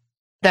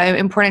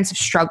of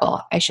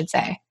struggle, I should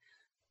say?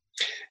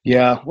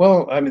 Yeah,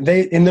 well,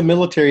 in the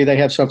military, they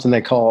have something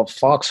they call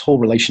foxhole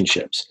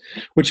relationships,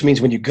 which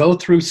means when you go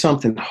through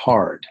something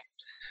hard,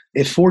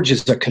 it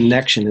forges a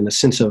connection and a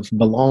sense of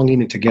belonging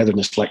and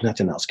togetherness like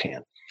nothing else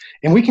can.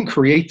 And we can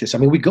create this.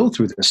 We go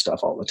through this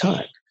stuff all the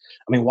time.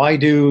 Why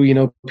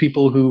do,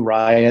 people who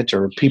riot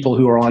or people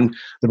who are on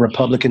the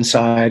Republican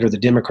side or the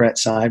Democrat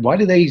side, why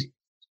do they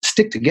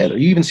stick together?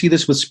 You even see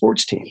this with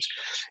sports teams.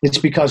 It's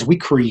because we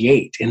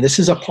create, and this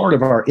is a part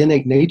of our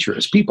innate nature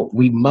as people.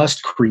 We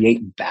must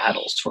create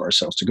battles for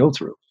ourselves to go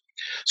through.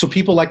 So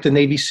people like the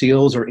Navy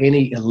SEALs or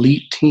any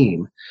elite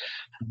team,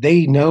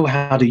 they know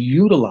how to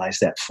utilize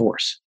that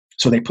force.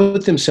 So they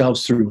put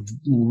themselves through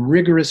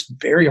rigorous,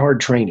 very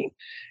hard training.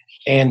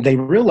 And they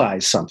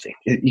realize something.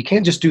 You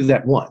can't just do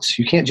that once.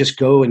 You can't just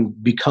go and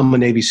become a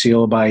Navy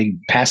SEAL by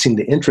passing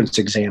the entrance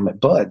exam at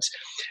BUD/S.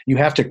 You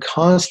have to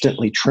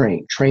constantly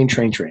train.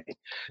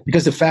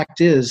 Because the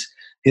fact is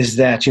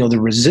that, the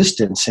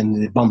resistance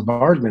and the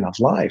bombardment of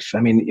life,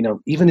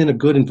 even in a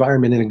good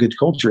environment, in a good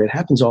culture, it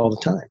happens all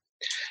the time.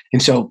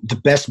 And so the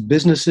best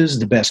businesses,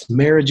 the best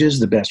marriages,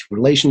 the best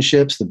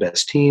relationships, the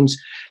best teams,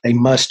 they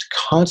must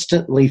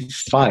constantly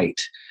fight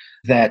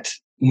that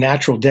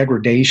natural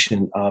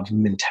degradation of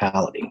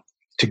mentality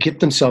to get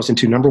themselves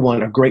into, number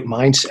one, a great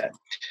mindset.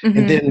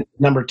 And then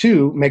number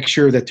two, make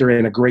sure that they're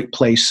in a great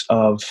place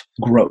of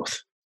growth.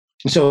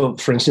 And so,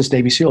 for instance,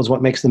 Navy SEALs,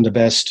 what makes them the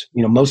best,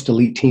 most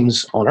elite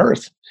teams on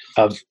earth,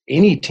 of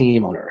any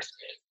team on earth,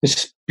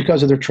 is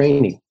because of their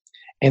training.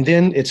 And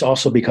then it's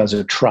also because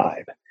of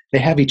tribe. They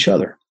have each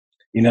other.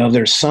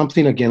 There's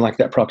something, again, like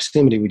that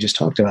proximity we just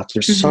talked about.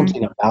 There's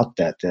something about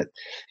that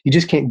you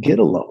just can't get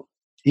alone.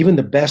 Even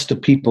the best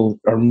of people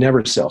are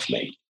never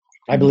self-made.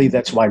 I believe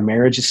that's why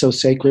marriage is so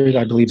sacred.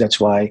 I believe that's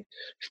why,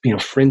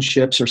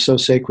 friendships are so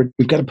sacred.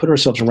 We've got to put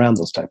ourselves around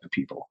those type of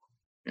people.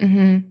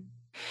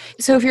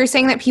 So if you're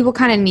saying that people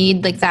kind of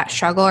need that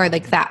struggle or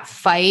that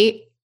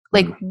fight,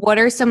 what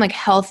are some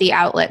healthy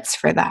outlets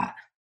for that?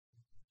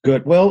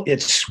 Good. Well,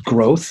 it's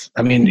growth.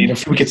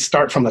 If we could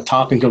start from the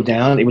top and go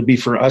down, it would be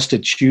for us to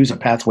choose a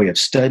pathway of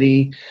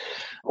study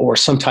or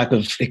some type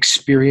of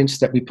experience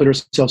that we put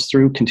ourselves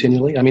through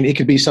continually. It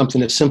could be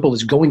something as simple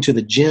as going to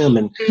the gym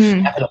and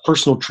having a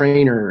personal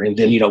trainer and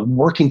then,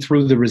 working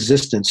through the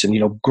resistance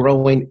and,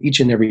 growing each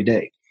and every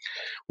day.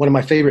 One of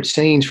my favorite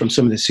sayings from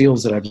some of the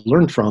SEALs that I've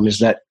learned from is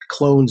that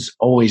clones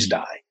always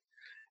die,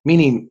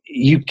 meaning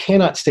you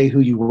cannot stay who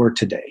you were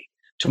today.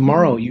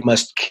 Tomorrow, you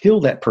must kill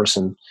that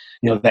person,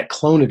 that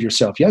clone of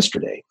yourself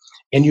yesterday,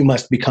 and you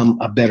must become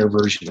a better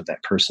version of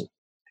that person.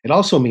 It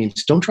also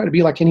means don't try to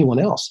be like anyone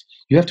else.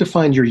 You have to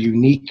find your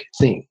unique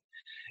thing.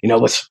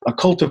 With a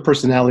cult of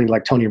personality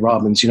like Tony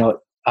Robbins,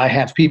 I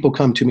have people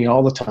come to me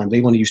all the time.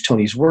 They want to use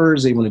Tony's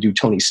words. They want to do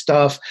Tony's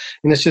stuff.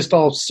 And it's just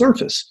all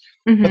surface.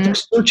 Mm-hmm. But they're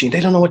searching. They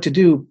don't know what to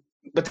do.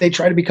 But they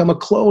try to become a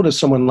clone of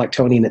someone like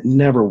Tony, and it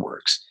never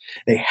works.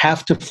 They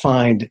have to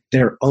find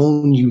their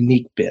own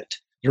unique bit,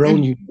 their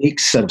own unique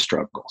set of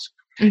struggles.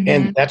 Mm-hmm.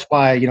 And that's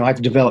why,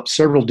 I've developed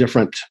several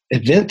different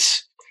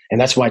events. And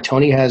that's why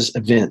Tony has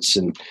events,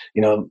 and,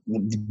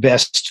 the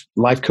best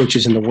life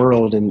coaches in the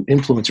world and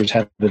influencers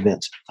have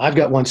events. I've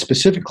got one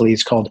specifically.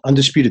 It's called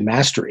Undisputed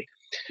Mastery,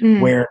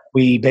 where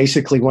we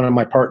basically, one of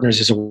my partners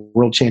is a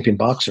world champion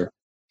boxer.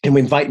 And we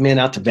invite men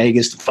out to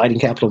Vegas, the fighting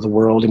capital of the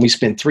world, and we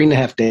spend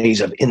 3.5 days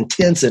of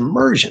intense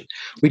immersion.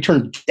 We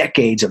turn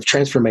decades of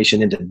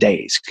transformation into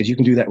days, because you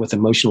can do that with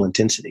emotional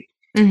intensity.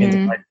 In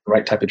the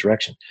right type of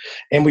direction.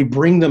 And we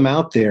bring them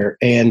out there,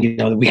 and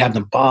we have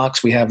them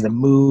box, we have them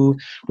move,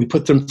 we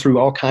put them through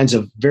all kinds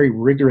of very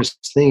rigorous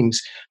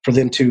things for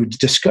them to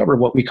discover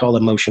what we call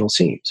emotional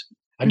seams.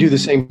 I do the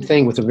same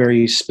thing with a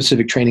very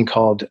specific training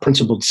called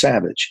Principled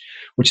Savage,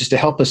 which is to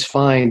help us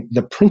find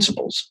the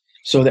principles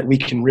so that we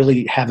can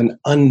really have an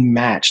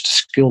unmatched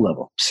skill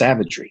level,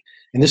 savagery.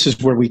 And this is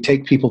where we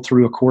take people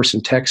through a course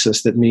in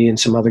Texas that me and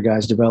some other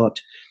guys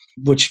developed,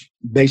 which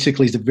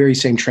basically is the very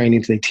same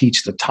training they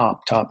teach the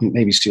top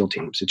Navy SEAL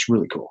teams. It's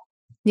really cool.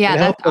 Yeah,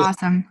 that's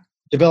awesome.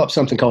 Develop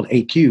something called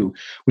AQ,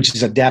 which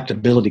is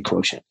adaptability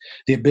quotient,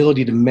 the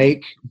ability to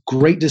make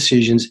great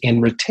decisions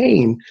and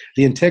retain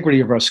the integrity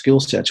of our skill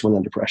sets when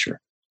under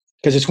pressure.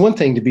 Because it's one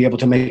thing to be able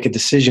to make a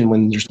decision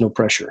when there's no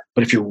pressure,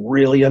 but if you're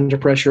really under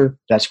pressure,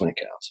 that's when it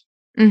counts.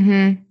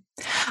 Mm-hmm.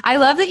 I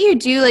love that you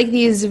do like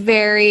these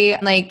very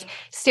like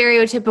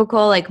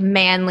stereotypical like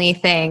manly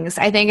things.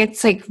 I think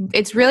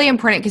it's really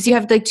important because you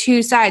have like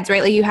two sides,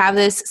 right? Like you have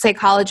this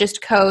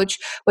psychologist coach,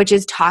 which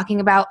is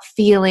talking about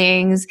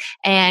feelings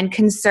and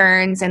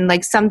concerns and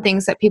like some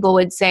things that people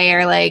would say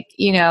are like,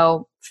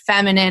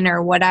 feminine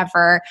or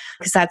whatever,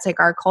 because that's like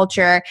our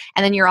culture.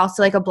 And then you're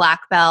also like a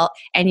black belt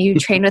and you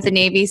train with the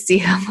Navy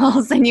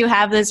SEALs and you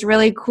have this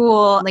really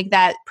cool, like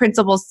that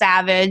Principled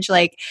Savage,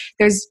 like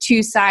there's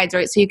two sides,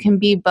 right? So you can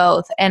be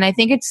both. And I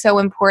think it's so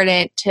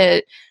important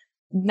to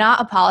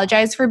not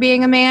apologize for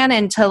being a man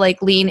and to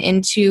like lean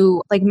into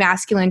like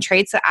masculine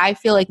traits that I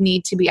feel like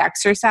need to be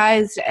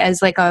exercised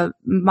as like a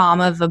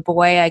mom of a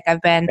boy. Like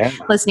I've been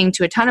listening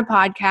to a ton of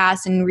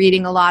podcasts and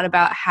reading a lot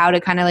about how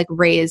to kind of like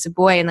raise a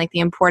boy and like the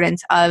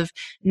importance of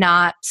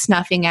not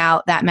snuffing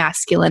out that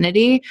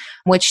masculinity,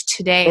 which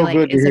today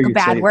is like a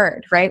bad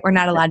word, right? We're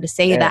not allowed to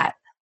say that.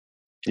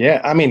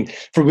 Yeah, I mean,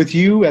 with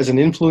you as an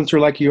influencer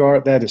like you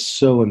are, that is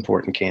so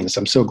important, Candace.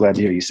 I'm so glad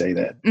to hear you say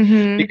that.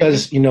 Mm-hmm.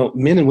 Because,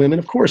 men and women,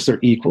 of course, they're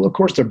equal. Of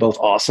course, they're both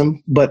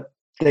awesome, but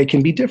they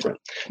can be different.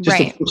 Just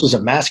the forces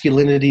of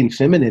masculinity and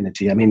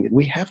femininity. I mean,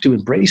 we have to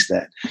embrace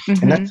that.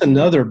 Mm-hmm. And that's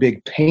another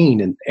big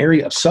pain and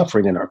area of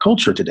suffering in our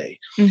culture today.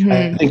 Mm-hmm.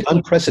 I think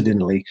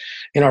unprecedentedly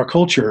in our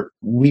culture,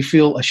 we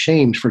feel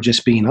ashamed for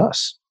just being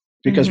us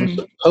because we're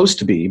supposed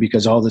to be,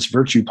 because all this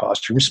virtue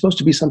posture, we're supposed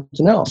to be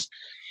something else.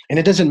 And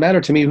it doesn't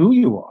matter to me who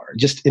you are.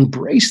 Just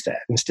embrace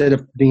that instead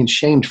of being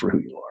shamed for who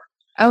you are.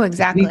 Oh,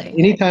 exactly.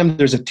 Anytime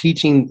there's a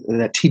teaching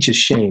that teaches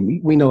shame,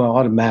 we know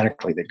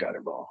automatically they got it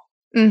wrong.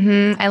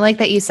 Mm-hmm. I like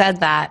that you said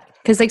that.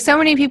 Because like so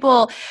many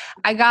people,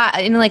 I got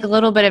in like a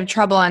little bit of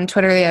trouble on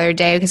Twitter the other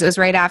day because it was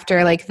right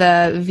after like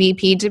the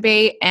VP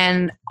debate,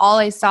 and all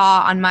I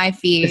saw on my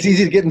feed. It's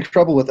easy to get in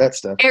trouble with that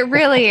stuff. It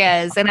really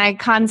is. And I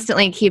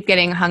constantly keep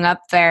getting hung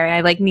up there, and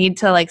I like need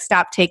to like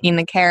stop taking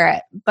the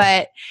carrot.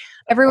 But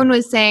everyone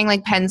was saying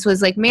like Pence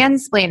was like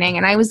mansplaining.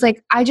 And I was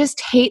like, I just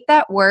hate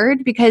that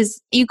word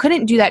because you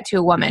couldn't do that to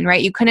a woman,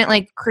 right? You couldn't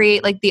like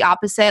create like the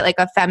opposite, like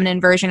a feminine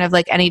version of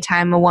like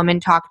anytime a woman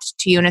talked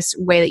to you in a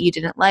way that you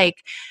didn't like.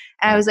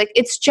 And I was like,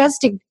 it's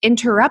just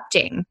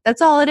interrupting.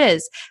 That's all it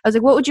is. I was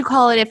like, what would you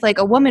call it if like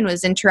a woman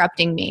was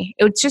interrupting me?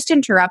 It was just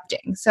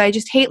interrupting. So I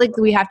just hate like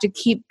we have to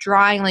keep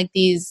drawing like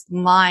these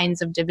lines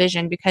of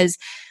division, because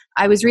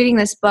I was reading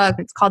this book.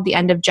 It's called The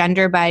End of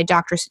Gender by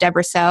Dr.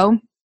 Deborah So.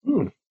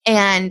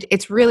 And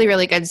it's really,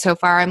 really good so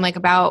far. I'm like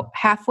about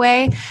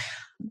halfway.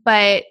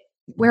 But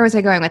where was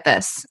I going with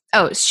this?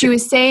 Oh, she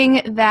was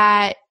saying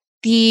that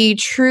the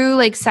true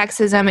like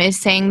sexism is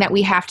saying that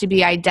we have to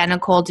be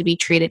identical to be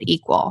treated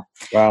equal.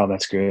 Wow,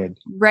 that's good.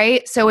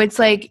 Right? So it's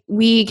like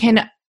we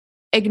can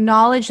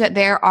acknowledge that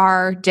there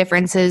are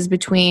differences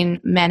between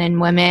men and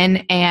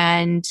women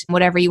and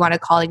whatever you want to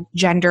call like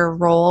gender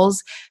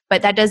roles,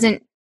 but that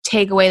doesn't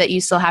take away that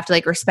you still have to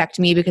like respect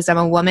me because I'm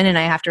a woman, and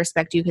I have to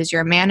respect you because you're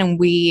a man, and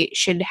we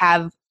should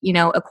have,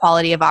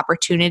 equality of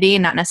opportunity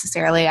and not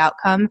necessarily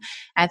outcome. And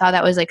I thought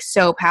that was like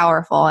so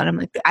powerful. And I'm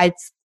like,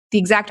 it's the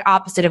exact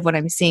opposite of what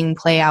I'm seeing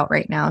play out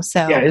right now.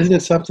 So yeah, isn't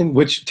it something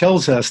which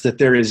tells us that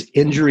there is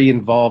injury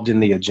involved in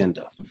the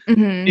agenda?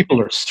 Mm-hmm.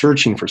 People are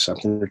searching for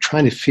something. They're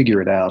trying to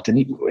figure it out.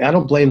 And I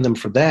don't blame them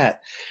for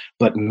that,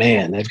 but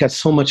man, they've got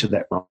so much of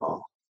that wrong.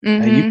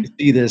 Mm-hmm. And you can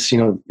see this,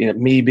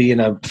 me being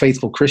a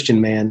faithful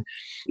Christian man,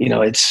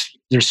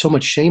 there's so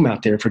much shame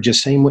out there for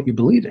just saying what you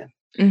believe in.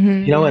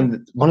 Mm-hmm.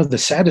 And one of the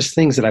saddest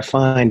things that I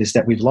find is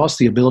that we've lost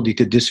the ability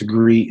to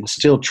disagree and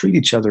still treat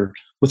each other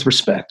with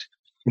respect.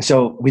 And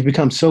so we've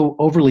become so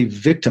overly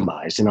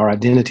victimized in our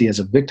identity as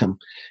a victim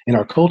in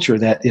our culture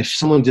that if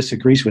someone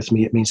disagrees with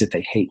me, it means that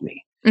they hate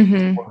me,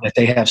 or that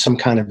they have some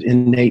kind of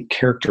innate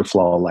character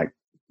flaw, like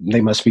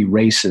they must be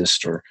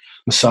racist or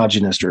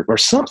misogynist or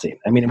something.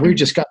 I mean, we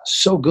just got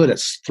so good at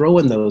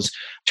throwing those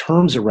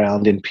terms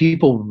around, and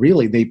people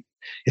really,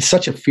 it's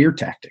such a fear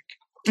tactic.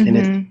 And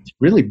it's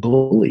really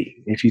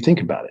bullying if you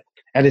think about it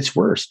at its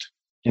worst,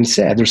 and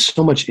sad. There's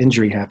so much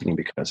injury happening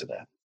because of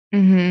that.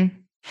 And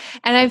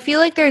I feel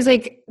like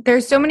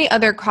there's so many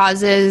other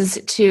causes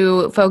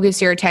to focus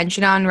your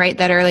attention on, right,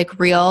 that are like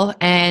real.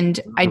 And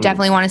I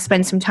definitely want to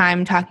spend some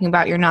time talking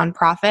about your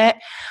nonprofit.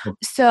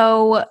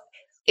 So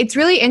it's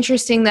really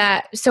interesting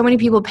that so many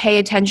people pay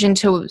attention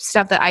to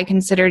stuff that I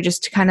consider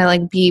just to kind of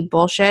like be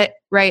bullshit,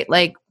 right?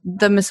 Like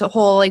the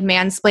whole like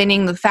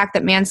mansplaining, the fact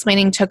that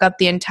mansplaining took up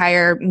the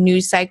entire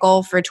news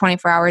cycle for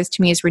 24 hours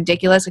to me is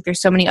ridiculous. Like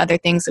there's so many other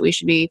things that we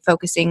should be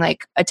focusing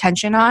like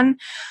attention on.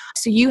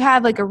 So you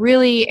have like a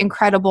really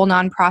incredible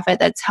nonprofit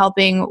that's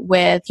helping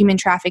with human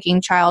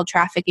trafficking, child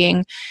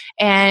trafficking.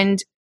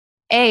 And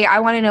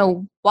I want to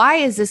know, why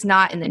is this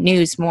not in the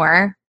news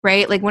more?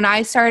 Right? Like when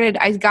I started,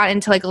 I got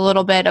into like a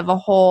little bit of a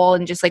hole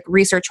and just like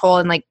research hole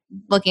and like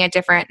looking at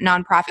different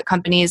nonprofit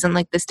companies and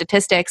like the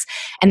statistics,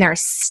 and they're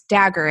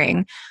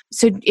staggering.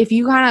 So if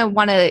you kind of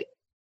want to,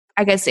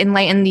 I guess,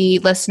 enlighten the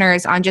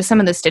listeners on just some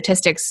of the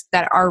statistics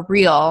that are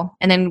real,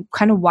 and then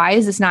kind of why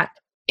is this not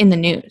in the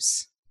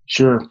news?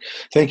 Sure.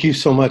 Thank you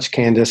so much,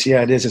 Candace.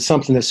 Yeah, it is. It's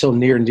something that's so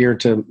near and dear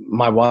to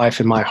my wife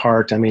and my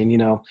heart. I mean,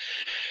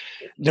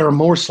 there are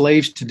more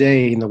slaves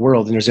today in the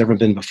world than there's ever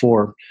been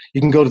before. You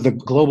can go to the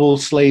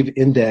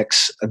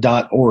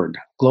globalslaveindex.org,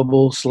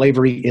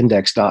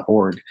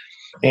 globalslaveryindex.org,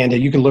 and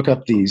you can look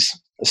up these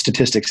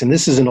statistics. And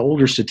this is an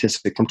older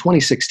statistic from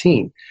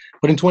 2016.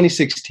 But in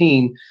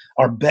 2016,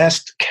 our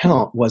best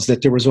count was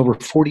that there was over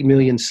 40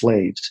 million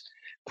slaves,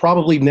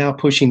 probably now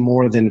pushing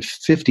more than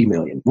 50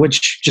 million,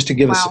 which, just to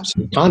give us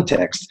some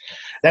context,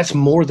 that's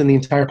more than the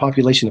entire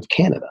population of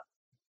Canada.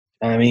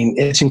 I mean,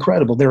 it's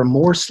incredible. There are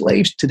more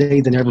slaves today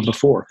than ever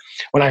before.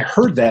 When I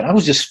heard that, I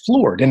was just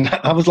floored. And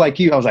I was like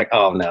you. I was like,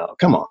 oh, no,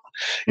 come on.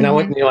 And I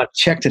went, I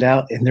checked it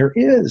out, and there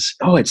is.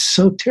 Oh, it's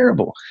so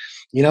terrible.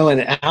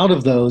 And out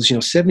of those,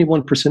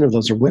 71% of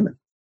those are women.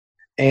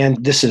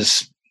 And this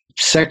is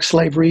sex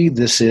slavery.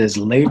 This is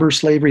labor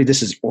slavery.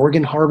 This is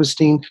organ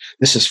harvesting.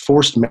 This is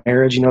forced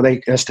marriage.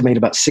 They estimate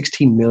about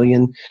 16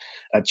 million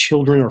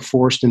children are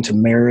forced into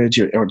marriage,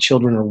 or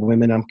children or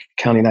women. I'm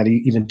counting that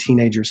even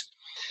teenagers.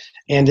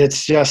 And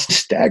it's just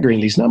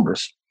staggering, these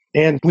numbers.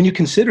 And when you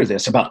consider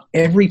this, about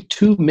every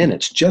 2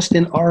 minutes, just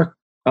in our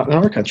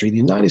country, the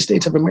United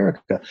States of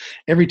America,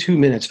 every 2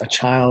 minutes, a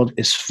child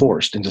is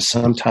forced into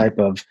some type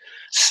of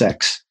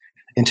sex,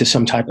 into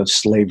some type of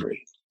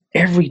slavery.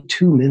 Every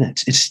 2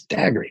 minutes. It's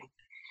staggering.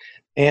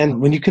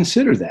 And when you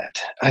consider that,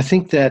 I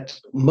think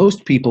that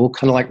most people,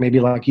 kind of like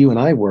maybe like you and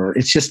I were,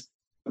 it's just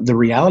the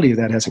reality of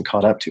that hasn't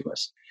caught up to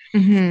us.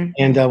 And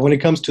when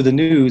it comes to the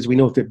news, we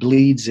know if it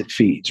bleeds, it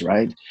feeds,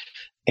 right?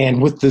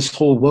 And with this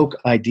whole woke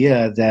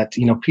idea that,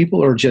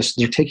 people are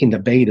they're taking the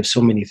bait of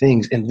so many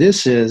things. And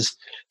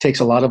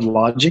takes a lot of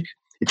logic.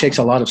 It takes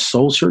a lot of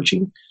soul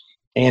searching.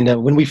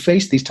 And when we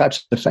face these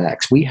types of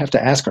facts, we have to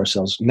ask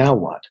ourselves, now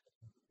what?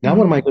 Now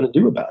what am I going to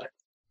do about it?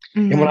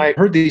 And when I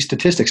heard these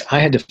statistics, I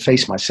had to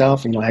face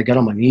myself. I got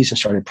on my knees and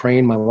started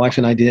praying. My wife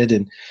and I did.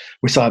 And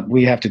we thought,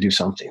 we have to do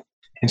something.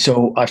 And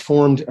so I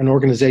formed an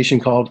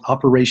organization called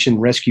Operation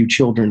Rescue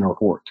Children, or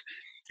ORC.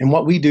 And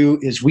what we do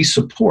is we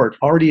support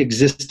already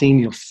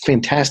existing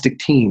fantastic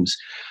teams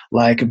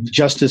like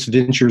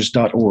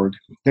justiceventures.org.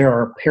 They're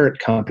our parent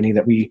company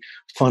that we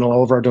funnel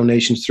all of our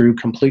donations through,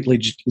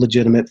 completely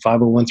legitimate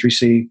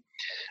 501(c),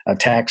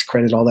 tax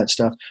credit, all that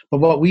stuff. But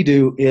what we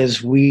do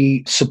is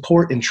we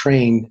support and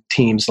train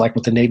teams like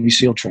with the Navy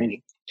SEAL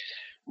training.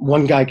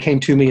 One guy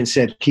came to me and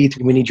said, Keith,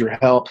 we need your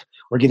help.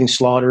 We're getting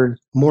slaughtered.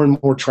 More and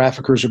more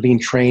traffickers are being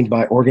trained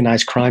by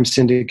organized crime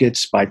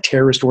syndicates, by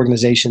terrorist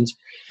organizations.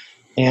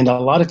 And a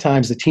lot of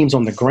times the teams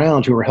on the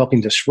ground who are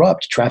helping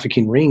disrupt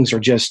trafficking rings are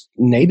just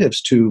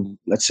natives to,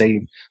 let's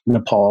say,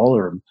 Nepal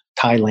or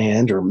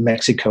Thailand or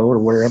Mexico or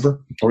wherever,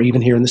 or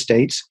even here in the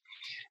States.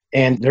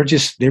 And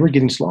they were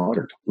getting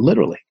slaughtered,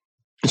 literally.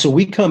 So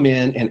we come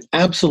in and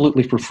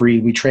absolutely for free,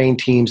 we train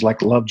teams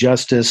like Love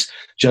Justice,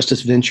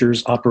 Justice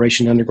Ventures,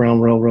 Operation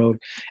Underground Railroad,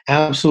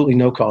 absolutely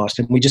no cost.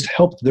 And we just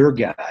help their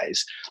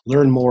guys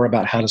learn more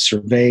about how to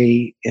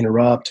survey,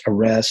 interrupt,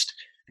 arrest,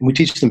 and we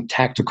teach them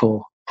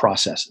tactical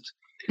processes.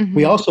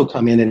 We also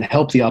come in and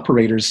help the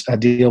operators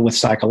deal with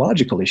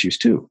psychological issues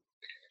too.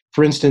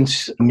 For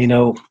instance,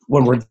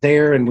 when we're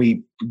there and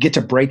we get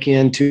to break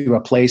into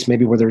a place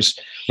maybe where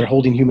they're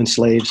holding human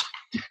slaves,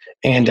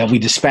 and we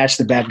dispatch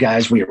the bad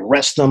guys, we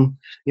arrest them.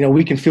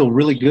 We can feel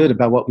really good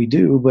about what we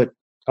do, but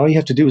all you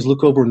have to do is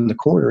look over in the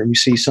corner and you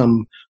see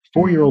some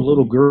 4-year-old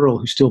little girl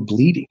who's still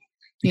bleeding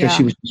because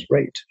she was just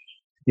raped.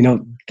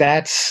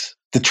 That's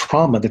the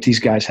trauma that these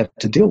guys have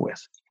to deal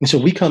with. And so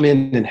we come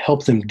in and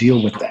help them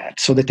deal with that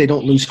so that they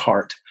don't lose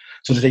heart,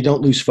 so that they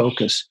don't lose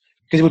focus.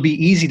 Because it would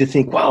be easy to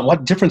think, wow,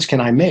 what difference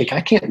can I make?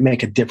 I can't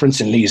make a difference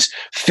in these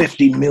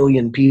 50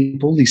 million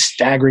people, these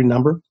staggering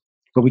number,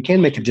 but we can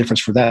make a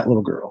difference for that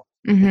little girl,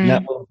 and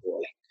that little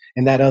boy,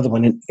 and that other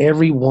one, and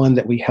everyone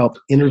that we help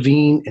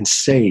intervene and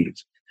save,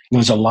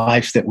 is a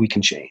life that we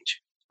can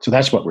change. So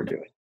that's what we're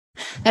doing.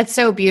 That's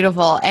so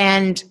beautiful.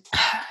 And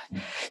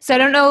so I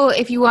don't know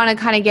if you want to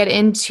kind of get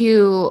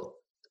into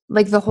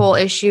like the whole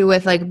issue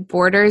with like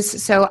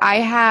borders. So I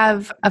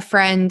have a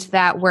friend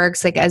that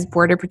works like as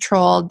border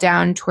patrol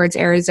down towards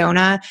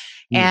Arizona.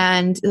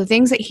 And the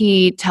things that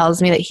he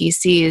tells me that he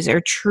sees are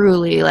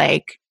truly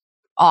like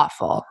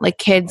awful, like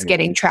kids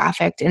getting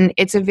trafficked. And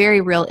it's a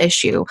very real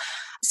issue.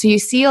 So you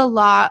see a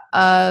lot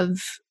of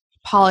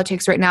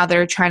politics right now that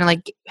are trying to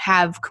like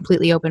have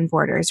completely open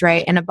borders,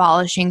 right? And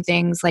abolishing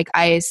things like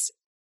ICE,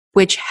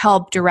 which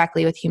help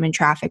directly with human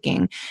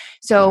trafficking.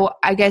 So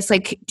I guess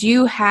like, do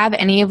you have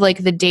any of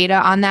like the data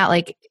on that?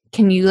 Like,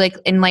 can you like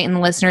enlighten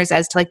the listeners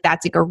as to like,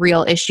 that's like a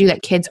real issue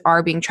that kids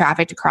are being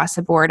trafficked across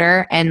the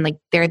border and like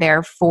they're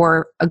there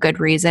for a good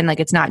reason? Like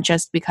it's not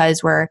just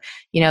because we're,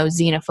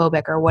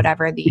 xenophobic or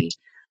whatever the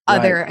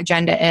other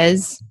agenda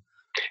is.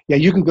 Yeah,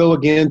 you can go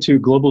again to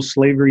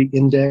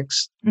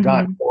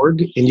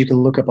globalslaveryindex.org and you can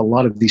look up a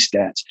lot of these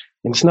stats.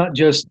 And it's not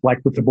just like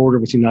with the border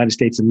with the United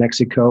States and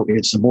Mexico,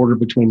 it's the border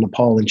between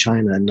Nepal and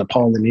China and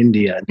Nepal and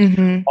India,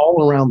 and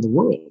all around the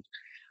world.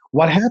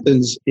 What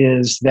happens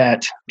is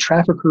that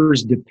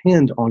traffickers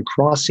depend on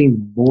crossing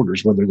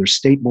borders, whether they're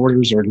state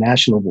borders or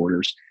national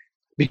borders,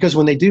 because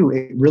when they do,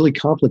 it really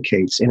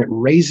complicates and it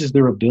raises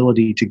their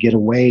ability to get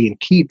away and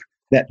keep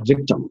that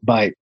victim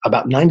by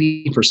about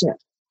 90%.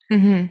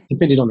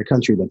 Depending on the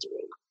country that's in.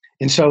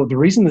 And so the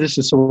reason this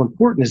is so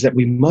important is that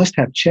we must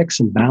have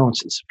checks and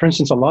balances. For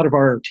instance, a lot of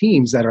our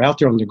teams that are out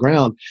there on the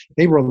ground,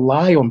 they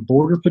rely on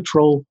Border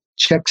Patrol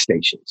check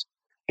stations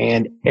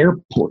and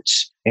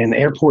airports and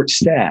airport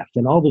staff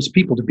and all those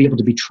people to be able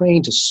to be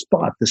trained to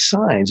spot the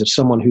signs of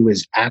someone who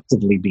is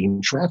actively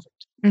being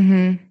trafficked.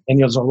 And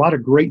there's a lot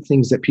of great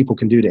things that people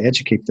can do to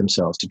educate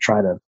themselves to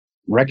try to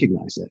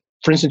recognize it.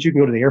 For instance, you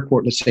can go to the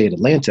airport, let's say at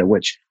Atlanta,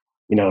 which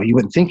you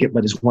wouldn't think it,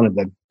 but it's one of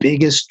the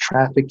biggest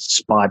trafficked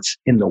spots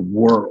in the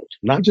world,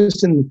 not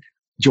just in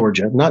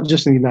Georgia, not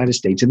just in the United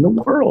States, in the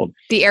world.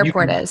 The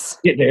airport is.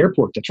 Yeah, the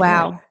airport. That's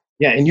wow. Right.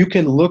 Yeah, and you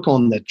can look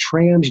on the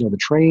trams, the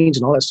trains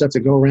and all that stuff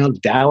that go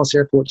around. Dallas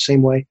Airport, the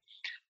same way.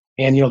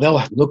 And,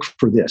 they'll look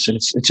for this. And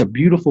it's a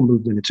beautiful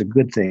movement. It's a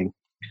good thing.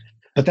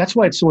 But that's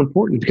why it's so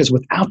important, because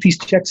without these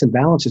checks and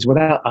balances,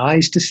 without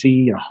eyes to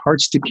see and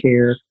hearts to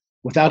care,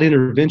 without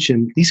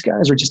intervention, these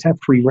guys just have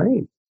free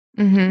reign.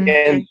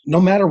 And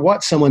no matter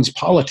what someone's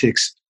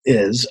politics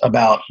is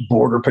about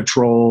border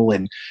patrol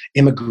and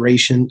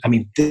immigration, I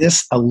mean,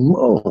 this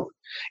alone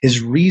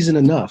is reason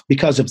enough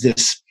because of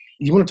this.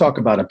 You want to talk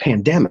about a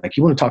pandemic,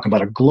 you want to talk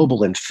about a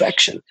global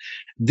infection.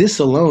 This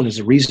alone is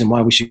a reason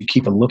why we should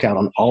keep a lookout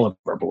on all of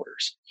our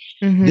borders.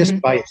 This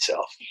by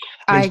itself.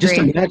 I just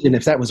agree. Imagine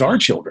if that was our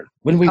children.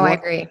 I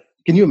agree.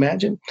 Can you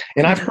imagine?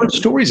 And I've heard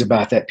stories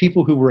about that.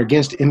 People who were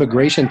against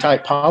immigration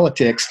type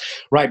politics,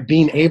 right,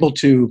 being able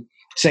to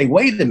say,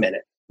 wait a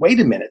minute,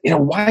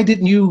 why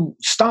didn't you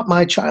stop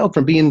my child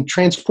from being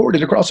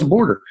transported across the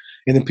border?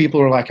 And then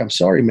people are like, I'm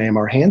sorry, ma'am,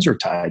 our hands are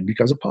tied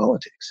because of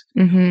politics.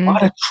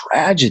 What a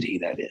tragedy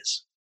that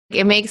is.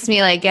 It makes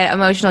me like get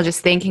emotional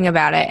just thinking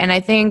about it. And I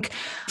think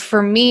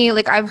for me,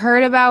 like I've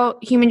heard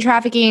about human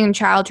trafficking and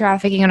child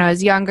trafficking when I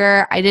was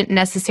younger. I didn't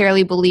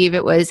necessarily believe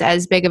it was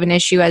as big of an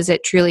issue as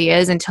it truly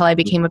is until I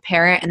became a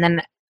parent. And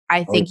then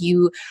I think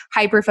you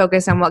hyper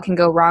focus on what can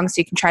go wrong so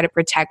you can try to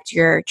protect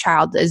your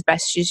child as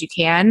best as you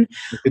can.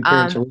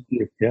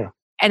 Yeah.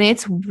 And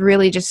it's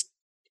really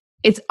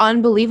it's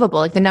unbelievable.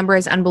 Like the number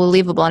is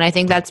unbelievable. And I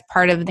think that's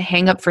part of the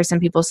hang up for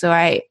some people. So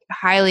I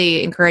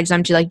highly encourage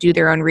them to like do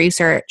their own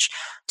research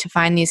to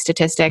find these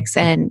statistics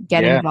and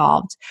get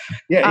involved.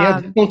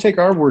 Don't take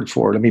our word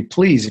for it. I mean,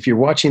 please, if you're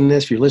watching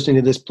this, if you're listening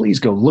to this, please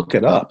go look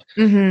it up.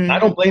 I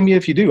don't blame you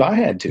if you do. I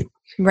had to.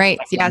 Right.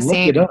 Look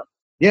it up.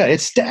 Yeah,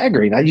 it's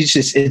staggering.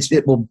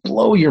 It will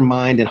blow your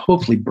mind and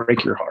hopefully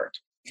break your heart.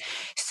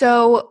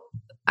 So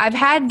I've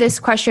had this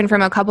question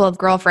from a couple of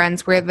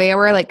girlfriends where they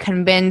were like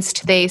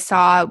convinced they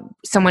saw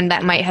someone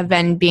that might have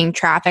been being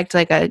trafficked,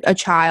 like a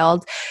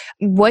child.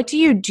 What do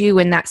you do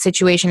in that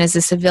situation as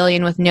a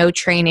civilian with no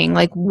training?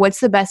 Like,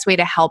 what's the best way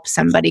to help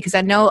somebody? Because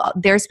I know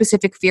their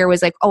specific fear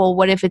was like, oh, well,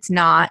 what if it's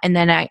not? And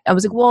then I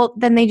was like, well,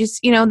 then they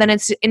just, then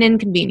it's an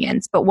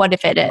inconvenience. But what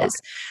if it is?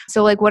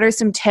 So like, what are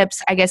some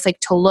tips, I guess, like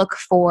to look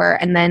for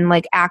and then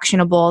like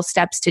actionable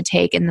steps to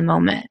take in the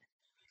moment?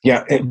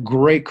 Yeah,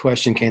 great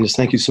question, Candace.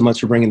 Thank you so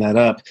much for bringing that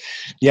up.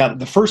 Yeah,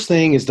 the first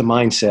thing is the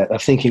mindset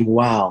of thinking,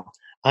 wow,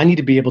 I need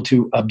to be able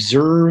to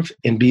observe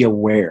and be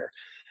aware.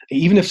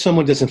 Even if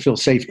someone doesn't feel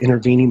safe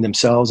intervening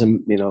themselves, and,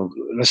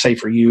 let's say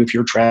for you, if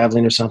you're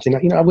traveling or something,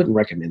 I wouldn't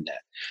recommend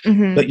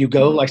that. But you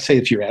go, like say,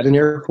 if you're at an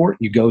airport,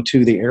 you go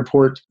to the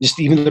airport, just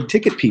even the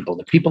ticket people,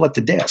 the people at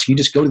the desk, you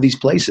just go to these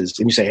places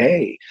and you say,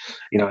 hey,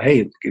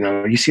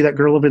 you see that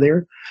girl over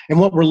there? And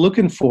what we're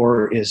looking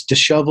for is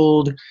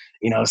disheveled,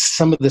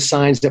 Some of the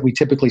signs that we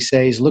typically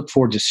say is look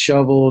for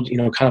disheveled,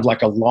 kind of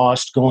like a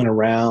lost going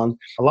around.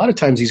 A lot of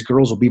times these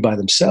girls will be by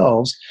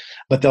themselves,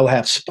 but they'll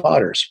have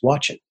spotters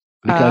watching.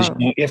 Because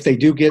if they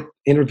do get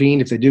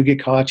intervened, if they do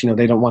get caught,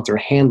 they don't want their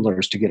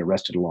handlers to get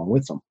arrested along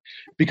with them.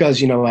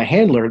 Because, a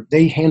handler,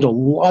 they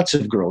handle lots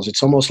of girls.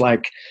 It's almost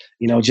like,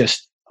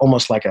 just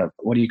almost like a,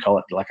 what do you call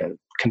it? Like a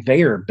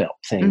conveyor belt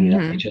thing.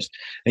 Mm-hmm.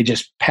 They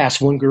just pass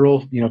one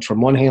girl,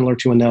 from one handler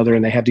to another,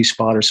 and they have these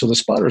spotters. So the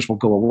spotters will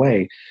go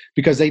away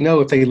because they know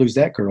if they lose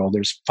that girl,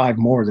 there's 5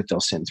 more that they'll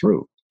send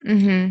through.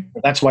 Mm-hmm.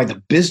 That's why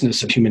the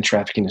business of human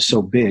trafficking is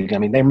so big. I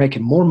mean, they're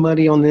making more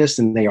money on this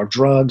than they are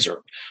drugs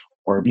or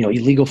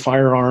illegal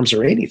firearms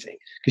or anything,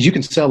 because you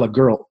can sell a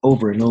girl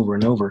over and over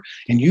and over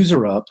and use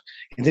her up.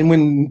 And then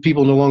when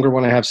people no longer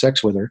want to have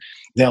sex with her,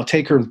 they'll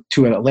take her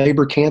to a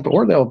labor camp,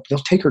 or they'll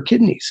take her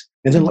kidneys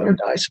and then let her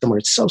die somewhere.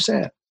 It's so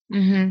sad.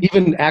 Mm-hmm.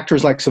 Even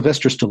actors like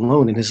Sylvester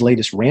Stallone in his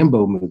latest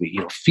Rambo movie,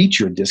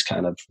 featured this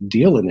kind of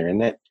deal in there, and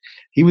that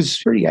he was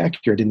pretty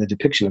accurate in the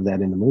depiction of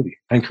that in the movie.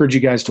 I encourage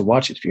you guys to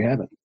watch it if you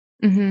haven't.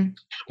 Mm-hmm.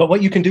 But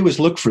what you can do is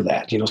look for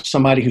that,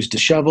 somebody who's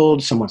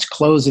disheveled, someone's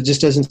clothes that just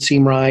doesn't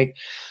seem right,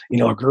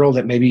 a girl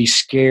that may be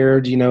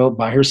scared,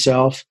 by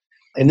herself.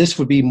 And this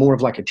would be more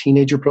of like a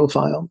teenager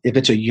profile. If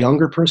it's a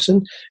younger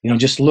person,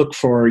 just look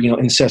for,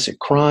 incessant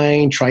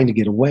crying, trying to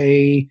get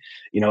away,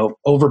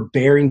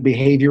 overbearing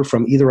behavior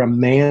from either a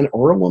man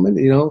or a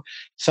woman.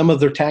 Some of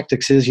their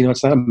tactics is,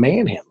 it's not a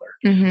manhandler.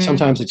 Mm-hmm.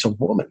 Sometimes it's a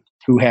woman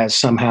who has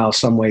somehow,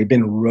 some way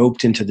been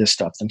roped into this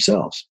stuff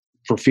themselves,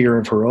 for fear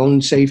of her own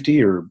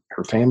safety or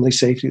her family's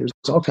safety. There's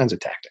all kinds of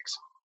tactics.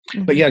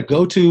 Mm-hmm. But yeah,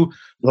 go to,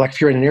 like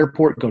if you're in an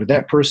airport, go to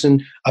that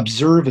person,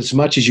 observe as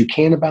much as you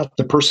can about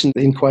the person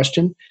in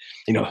question.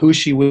 Who is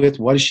she with?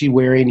 What is she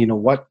wearing?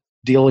 What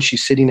deal is she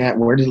sitting at?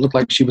 Where did it look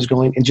like she was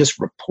going? And just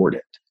report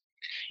it.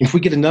 If we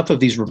get enough of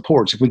these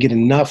reports, if we get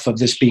enough of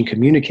this being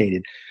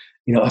communicated,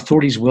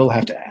 authorities will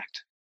have to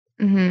act.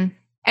 Mm-hmm.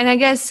 And I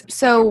guess,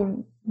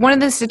 so one of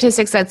the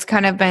statistics that's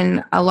kind of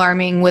been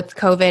alarming with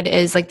COVID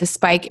is like the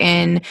spike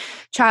in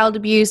child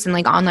abuse and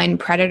like online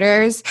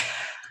predators.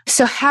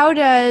 So how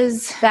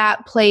does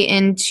that play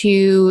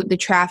into the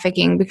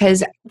trafficking?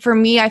 Because for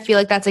me, I feel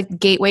like that's like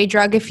gateway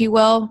drug, if you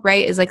will,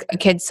 right? Is like a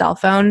kid's cell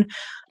phone.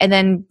 And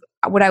then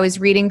what I was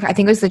reading, I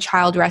think it was the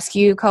Child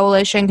Rescue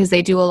Coalition, because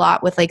they do a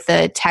lot with like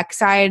the tech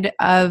side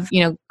of,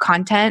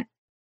 content,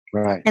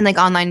 right, and like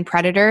online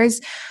predators.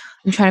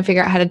 I'm trying to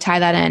figure out how to tie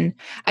that in.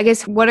 I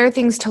guess, what are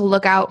things to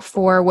look out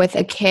for with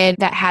a kid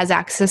that has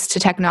access to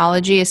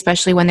technology,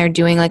 especially when they're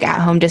doing like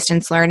at-home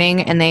distance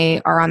learning and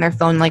they are on their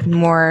phone like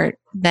more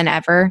than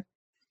ever?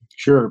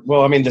 Sure.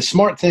 Well, I mean, the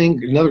smart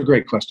thing, another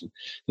great question.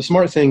 The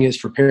smart thing is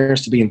for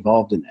parents to be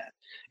involved in that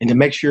and to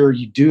make sure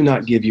you do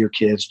not give your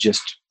kids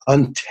just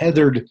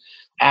untethered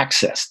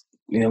access.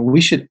 We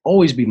should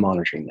always be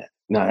monitoring that.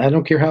 Now, I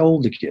don't care how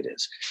old the kid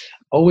is.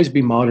 Always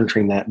be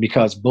monitoring that,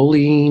 because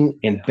bullying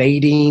and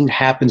baiting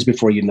happens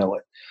before you know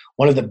it.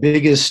 One of the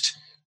biggest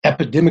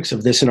epidemics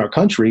of this in our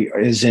country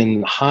is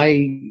in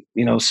high,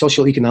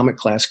 socioeconomic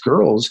class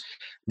girls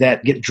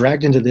that get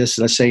dragged into this,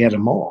 let's say, at a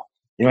mall.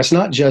 It's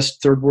not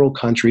just third world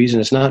countries,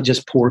 and it's not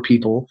just poor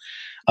people.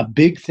 A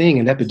big thing,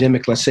 an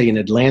epidemic, let's say in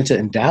Atlanta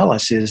and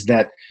Dallas, is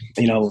that,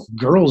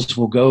 girls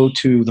will go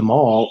to the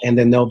mall and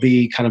then they'll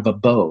be kind of a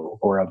beau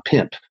or a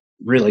pimp,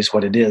 really is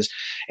what it is.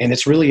 And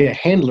it's really a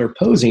handler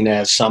posing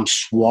as some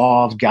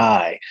suave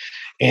guy.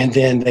 And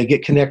then they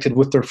get connected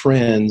with their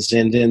friends,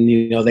 and then,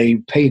 they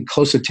pay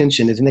close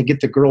attention, and then they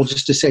get the girl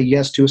just to say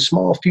yes to a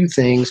small few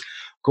things,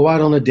 go out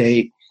on a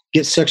date,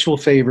 get sexual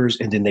favors,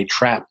 and then they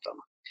trap them.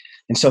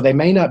 And so they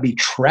may not be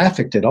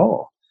trafficked at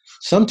all.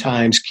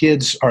 Sometimes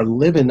kids are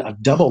living a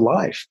double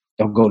life.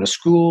 They'll go to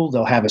school,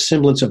 they'll have a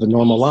semblance of a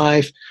normal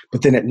life,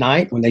 but then at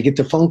night when they get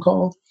the phone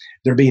call,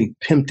 they're being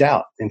pimped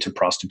out into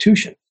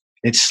prostitution.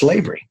 It's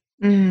slavery.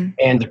 Mm.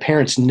 And the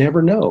parents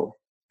never know,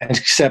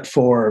 except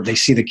for they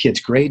see the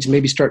kids' grades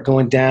maybe start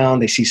going down,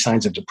 they see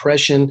signs of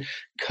depression,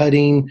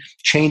 cutting,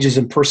 changes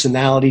in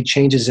personality,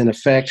 changes in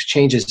affect,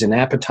 changes in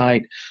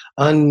appetite,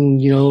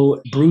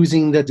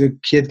 bruising that the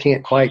kid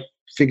can't quite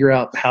figure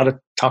out how to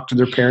talk to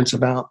their parents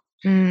about.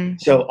 Mm.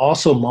 So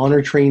also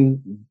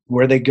monitoring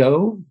where they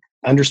go,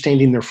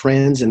 understanding their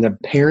friends and the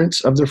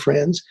parents of their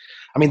friends.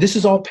 I mean, this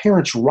is all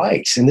parents'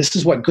 rights, and this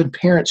is what good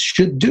parents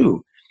should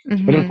do.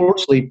 Mm-hmm. But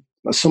unfortunately,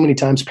 so many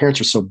times parents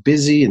are so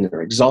busy and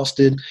they're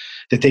exhausted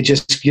that they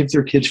just give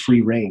their kids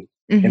free rein.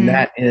 Mm-hmm. And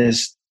that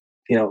is,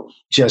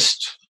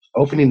 just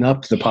opening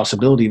up the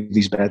possibility of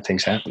these bad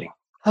things happening.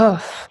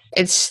 Oh,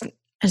 it's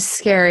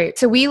scary.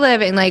 So we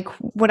live in like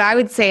what I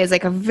would say is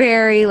like a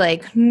very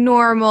like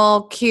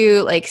normal,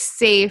 cute, like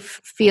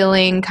safe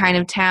feeling kind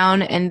of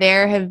town. And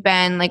there have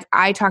been like,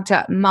 I talk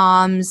to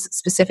moms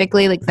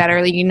specifically like that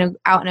are like,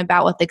 out and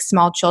about with like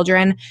small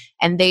children,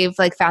 and they've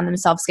like found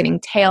themselves getting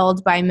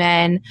tailed by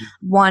men.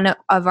 One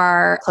of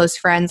our close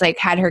friends like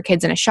had her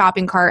kids in a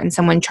shopping cart, and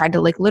someone tried to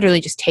like literally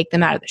just take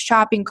them out of the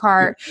shopping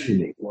cart.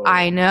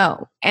 I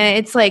know. And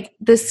it's like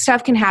this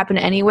stuff can happen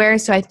anywhere.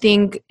 So I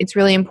think it's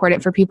really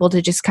important for people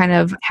to just kind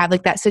of have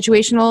like that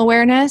situational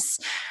awareness.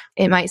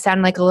 it might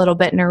sound like a little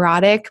bit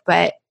neurotic,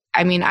 but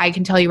I mean, I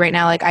can tell you right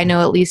now, like I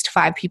know at least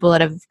 5 people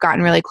that have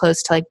gotten really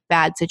close to like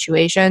bad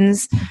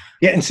situations.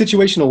 Yeah, and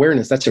situational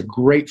awareness, that's a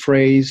great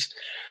phrase.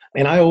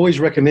 And I always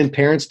recommend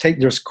parents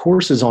there's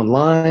courses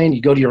online.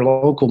 You go to your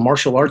local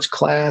martial arts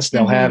class,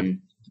 they'll have, a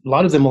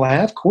lot of them will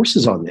have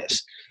courses on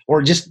this.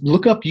 Or just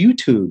look up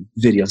YouTube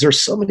videos.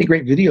 There's so many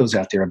great videos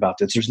out there about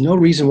this. There's no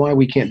reason why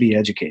we can't be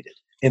educated.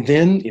 And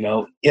then,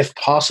 if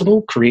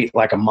possible, create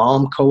like a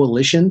mom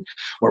coalition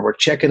where we're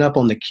checking up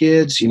on the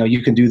kids.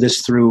 You can do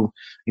this through,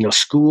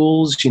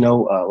 schools,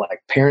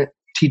 like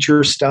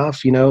parent-teacher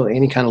stuff,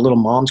 any kind of little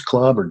mom's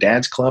club or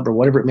dad's club or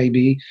whatever it may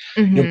be.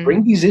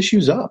 Bring these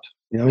issues up.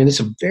 It's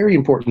a very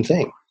important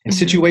thing. And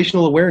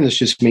situational awareness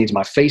just means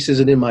my face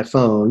isn't in my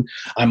phone.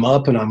 I'm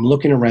up and I'm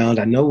looking around.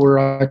 I know where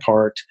I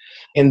parked.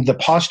 And the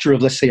posture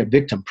of, let's say, a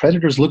victim.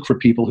 Predators look for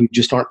people who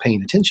just aren't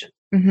paying attention.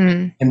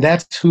 And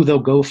that's who they'll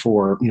go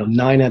for,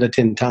 9 out of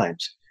 10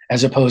 times,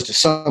 as opposed to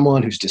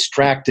someone who's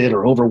distracted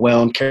or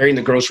overwhelmed, carrying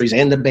the groceries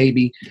and the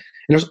baby. And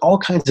there's all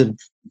kinds of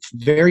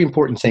very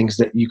important things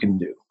that you can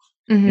do.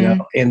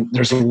 And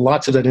there's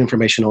lots of that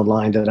information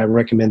online that I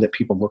recommend that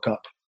people look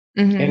up.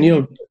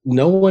 And,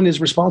 no one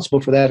is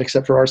responsible for that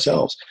except for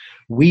ourselves.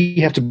 We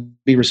have to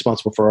be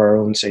responsible for our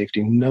own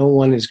safety. No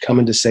one is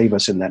coming to save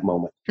us in that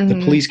moment. The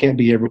police can't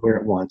be everywhere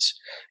at once.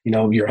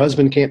 Your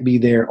husband can't be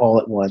there all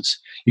at once.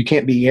 You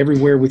can't be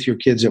everywhere with your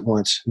kids at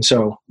once. And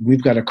so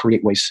we've got to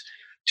create ways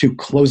to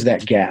close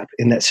that gap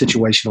in that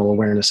situational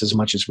awareness as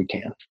much as we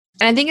can.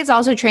 And I think it's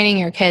also training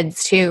your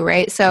kids too,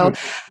 right? So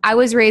I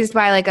was raised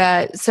by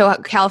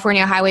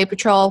California Highway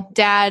Patrol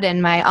dad,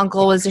 and my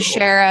uncle was a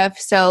sheriff.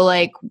 So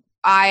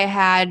I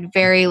had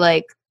very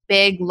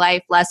big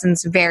life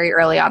lessons very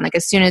early on.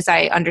 As soon as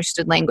I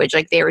understood language,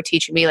 they were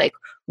teaching me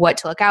what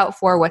to look out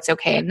for, what's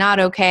okay and not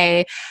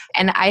okay.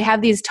 And I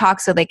have these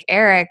talks with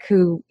Eric,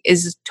 who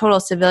is total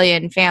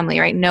civilian family,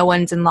 right? No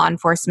one's in law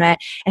enforcement.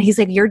 And he's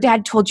like, your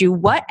dad told you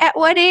what at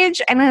what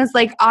age? And I was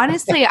like,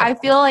 honestly, I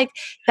feel like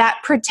that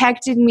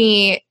protected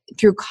me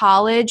through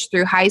college,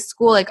 through high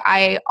school.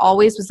 I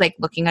always was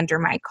looking under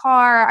my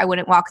car. I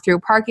wouldn't walk through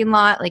a parking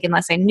lot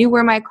unless I knew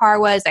where my car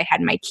was. I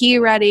had my key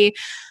ready.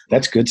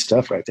 That's good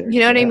stuff right there. You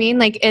know what I mean?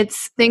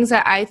 It's things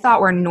that I thought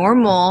were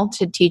normal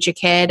to teach a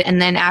kid.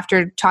 And then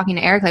after talking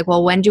to Eric,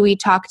 well, when do we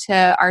talk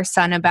to our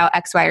son about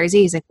X, Y, or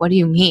Z? He's like, what do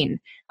you mean?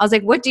 I was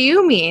like, what do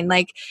you mean?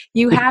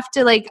 You have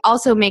to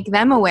also make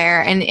them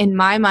aware. And in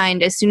my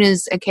mind, as soon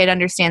as a kid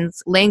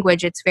understands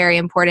language, it's very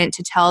important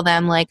to tell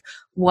them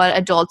what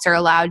adults are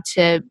allowed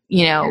to,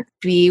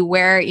 be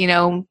where,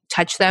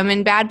 touch them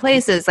in bad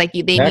places. They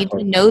need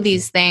to know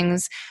these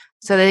things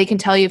so that they can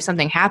tell you if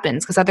something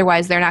happens, because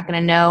otherwise they're not going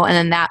to know. And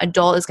then that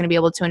adult is going to be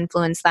able to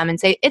influence them and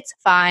say, it's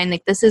fine.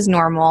 This is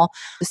normal.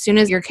 As soon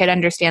as your kid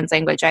understands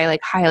language, I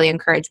highly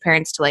encourage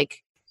parents to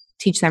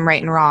teach them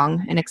right and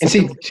wrong. And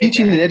see,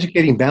 teaching and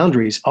educating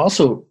boundaries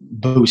also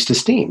boosts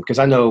esteem, because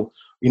I know,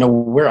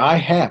 where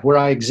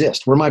I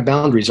exist, where my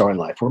boundaries are in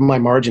life, where my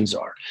margins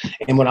are.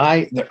 And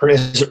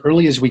as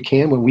early as we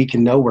can, when we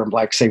can know where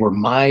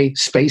my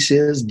space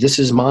is, this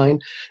is mine,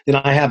 then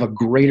I have a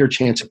greater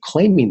chance of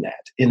claiming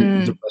that in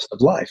the rest of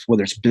life,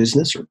 whether it's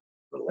business or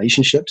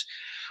relationships.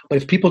 But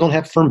if people don't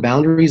have firm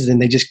boundaries, then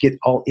they just get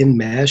all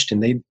enmeshed,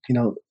 and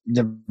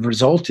the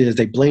result is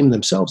they blame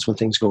themselves when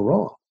things go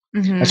wrong.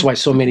 That's why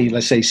so many,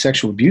 let's say,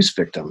 sexual abuse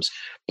victims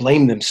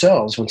blame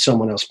themselves when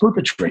someone else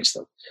perpetrates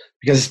them,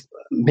 because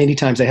many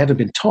times they haven't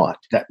been taught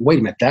that, wait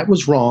a minute, that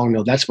was wrong.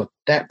 No, that's what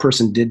that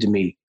person did to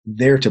me.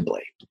 They're to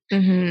blame.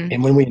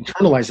 And when we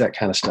internalize that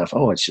kind of stuff,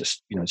 it's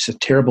just, it's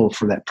just terrible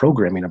for that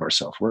programming of our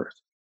self-worth.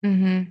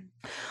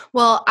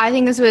 Well, I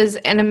think this was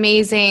an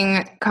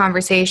amazing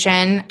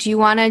conversation. Do you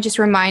want to just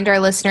remind our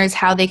listeners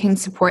how they can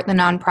support the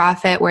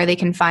nonprofit, where they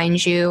can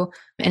find you,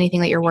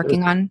 anything that you're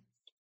working on?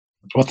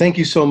 Well, thank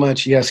you so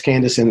much. Yes,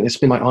 Candace, and it's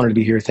been my honor to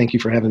be here. Thank you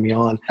for having me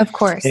on. Of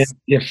course. And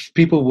if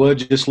people would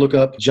just look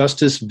up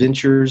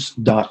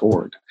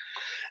justiceventures.org.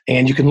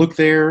 And you can look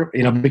there,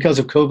 because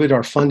of COVID,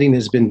 our funding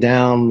has been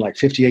down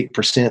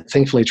 58%.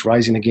 Thankfully, it's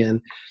rising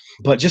again.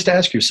 But just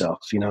ask yourself,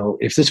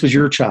 if this was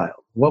your child,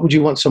 what would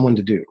you want someone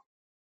to do?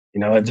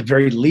 At the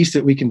very least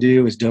that we can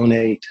do is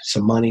donate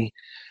some money.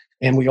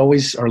 And we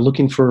always are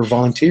looking for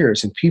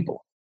volunteers and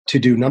people to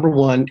do, number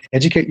one,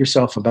 educate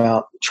yourself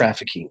about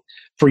trafficking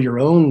for your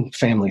own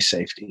family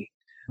safety,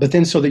 but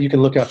then so that you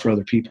can look out for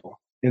other people.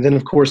 And then,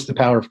 of course, the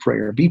power of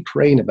prayer. Be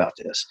praying about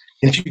this.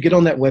 And if you get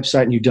on that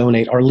website and you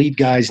donate, our lead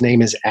guy's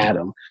name is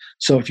Adam.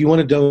 So if you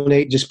want to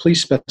donate, just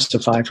please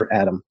specify for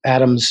Adam.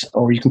 Adams,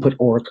 or you can put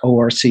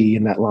ORC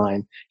in that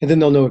line, and then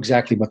they'll know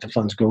exactly what the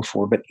funds go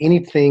for. But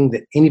anything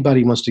that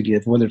anybody wants to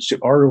give, whether it's to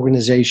our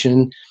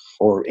organization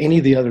or any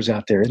of the others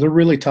out there, they're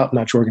really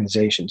top-notch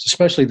organizations,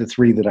 especially the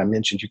 3 that I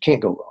mentioned. You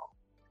can't go wrong.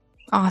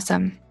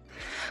 Awesome.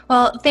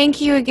 Well,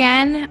 thank you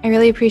again. I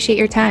really appreciate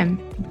your time.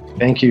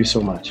 Thank you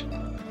so much.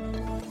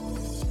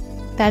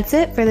 That's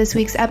it for this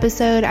week's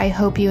episode. I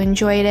hope you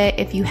enjoyed it.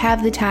 If you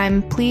have the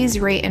time, please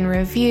rate and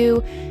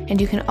review,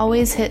 and you can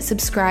always hit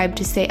subscribe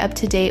to stay up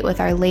to date with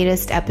our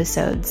latest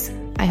episodes.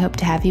 I hope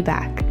to have you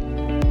back.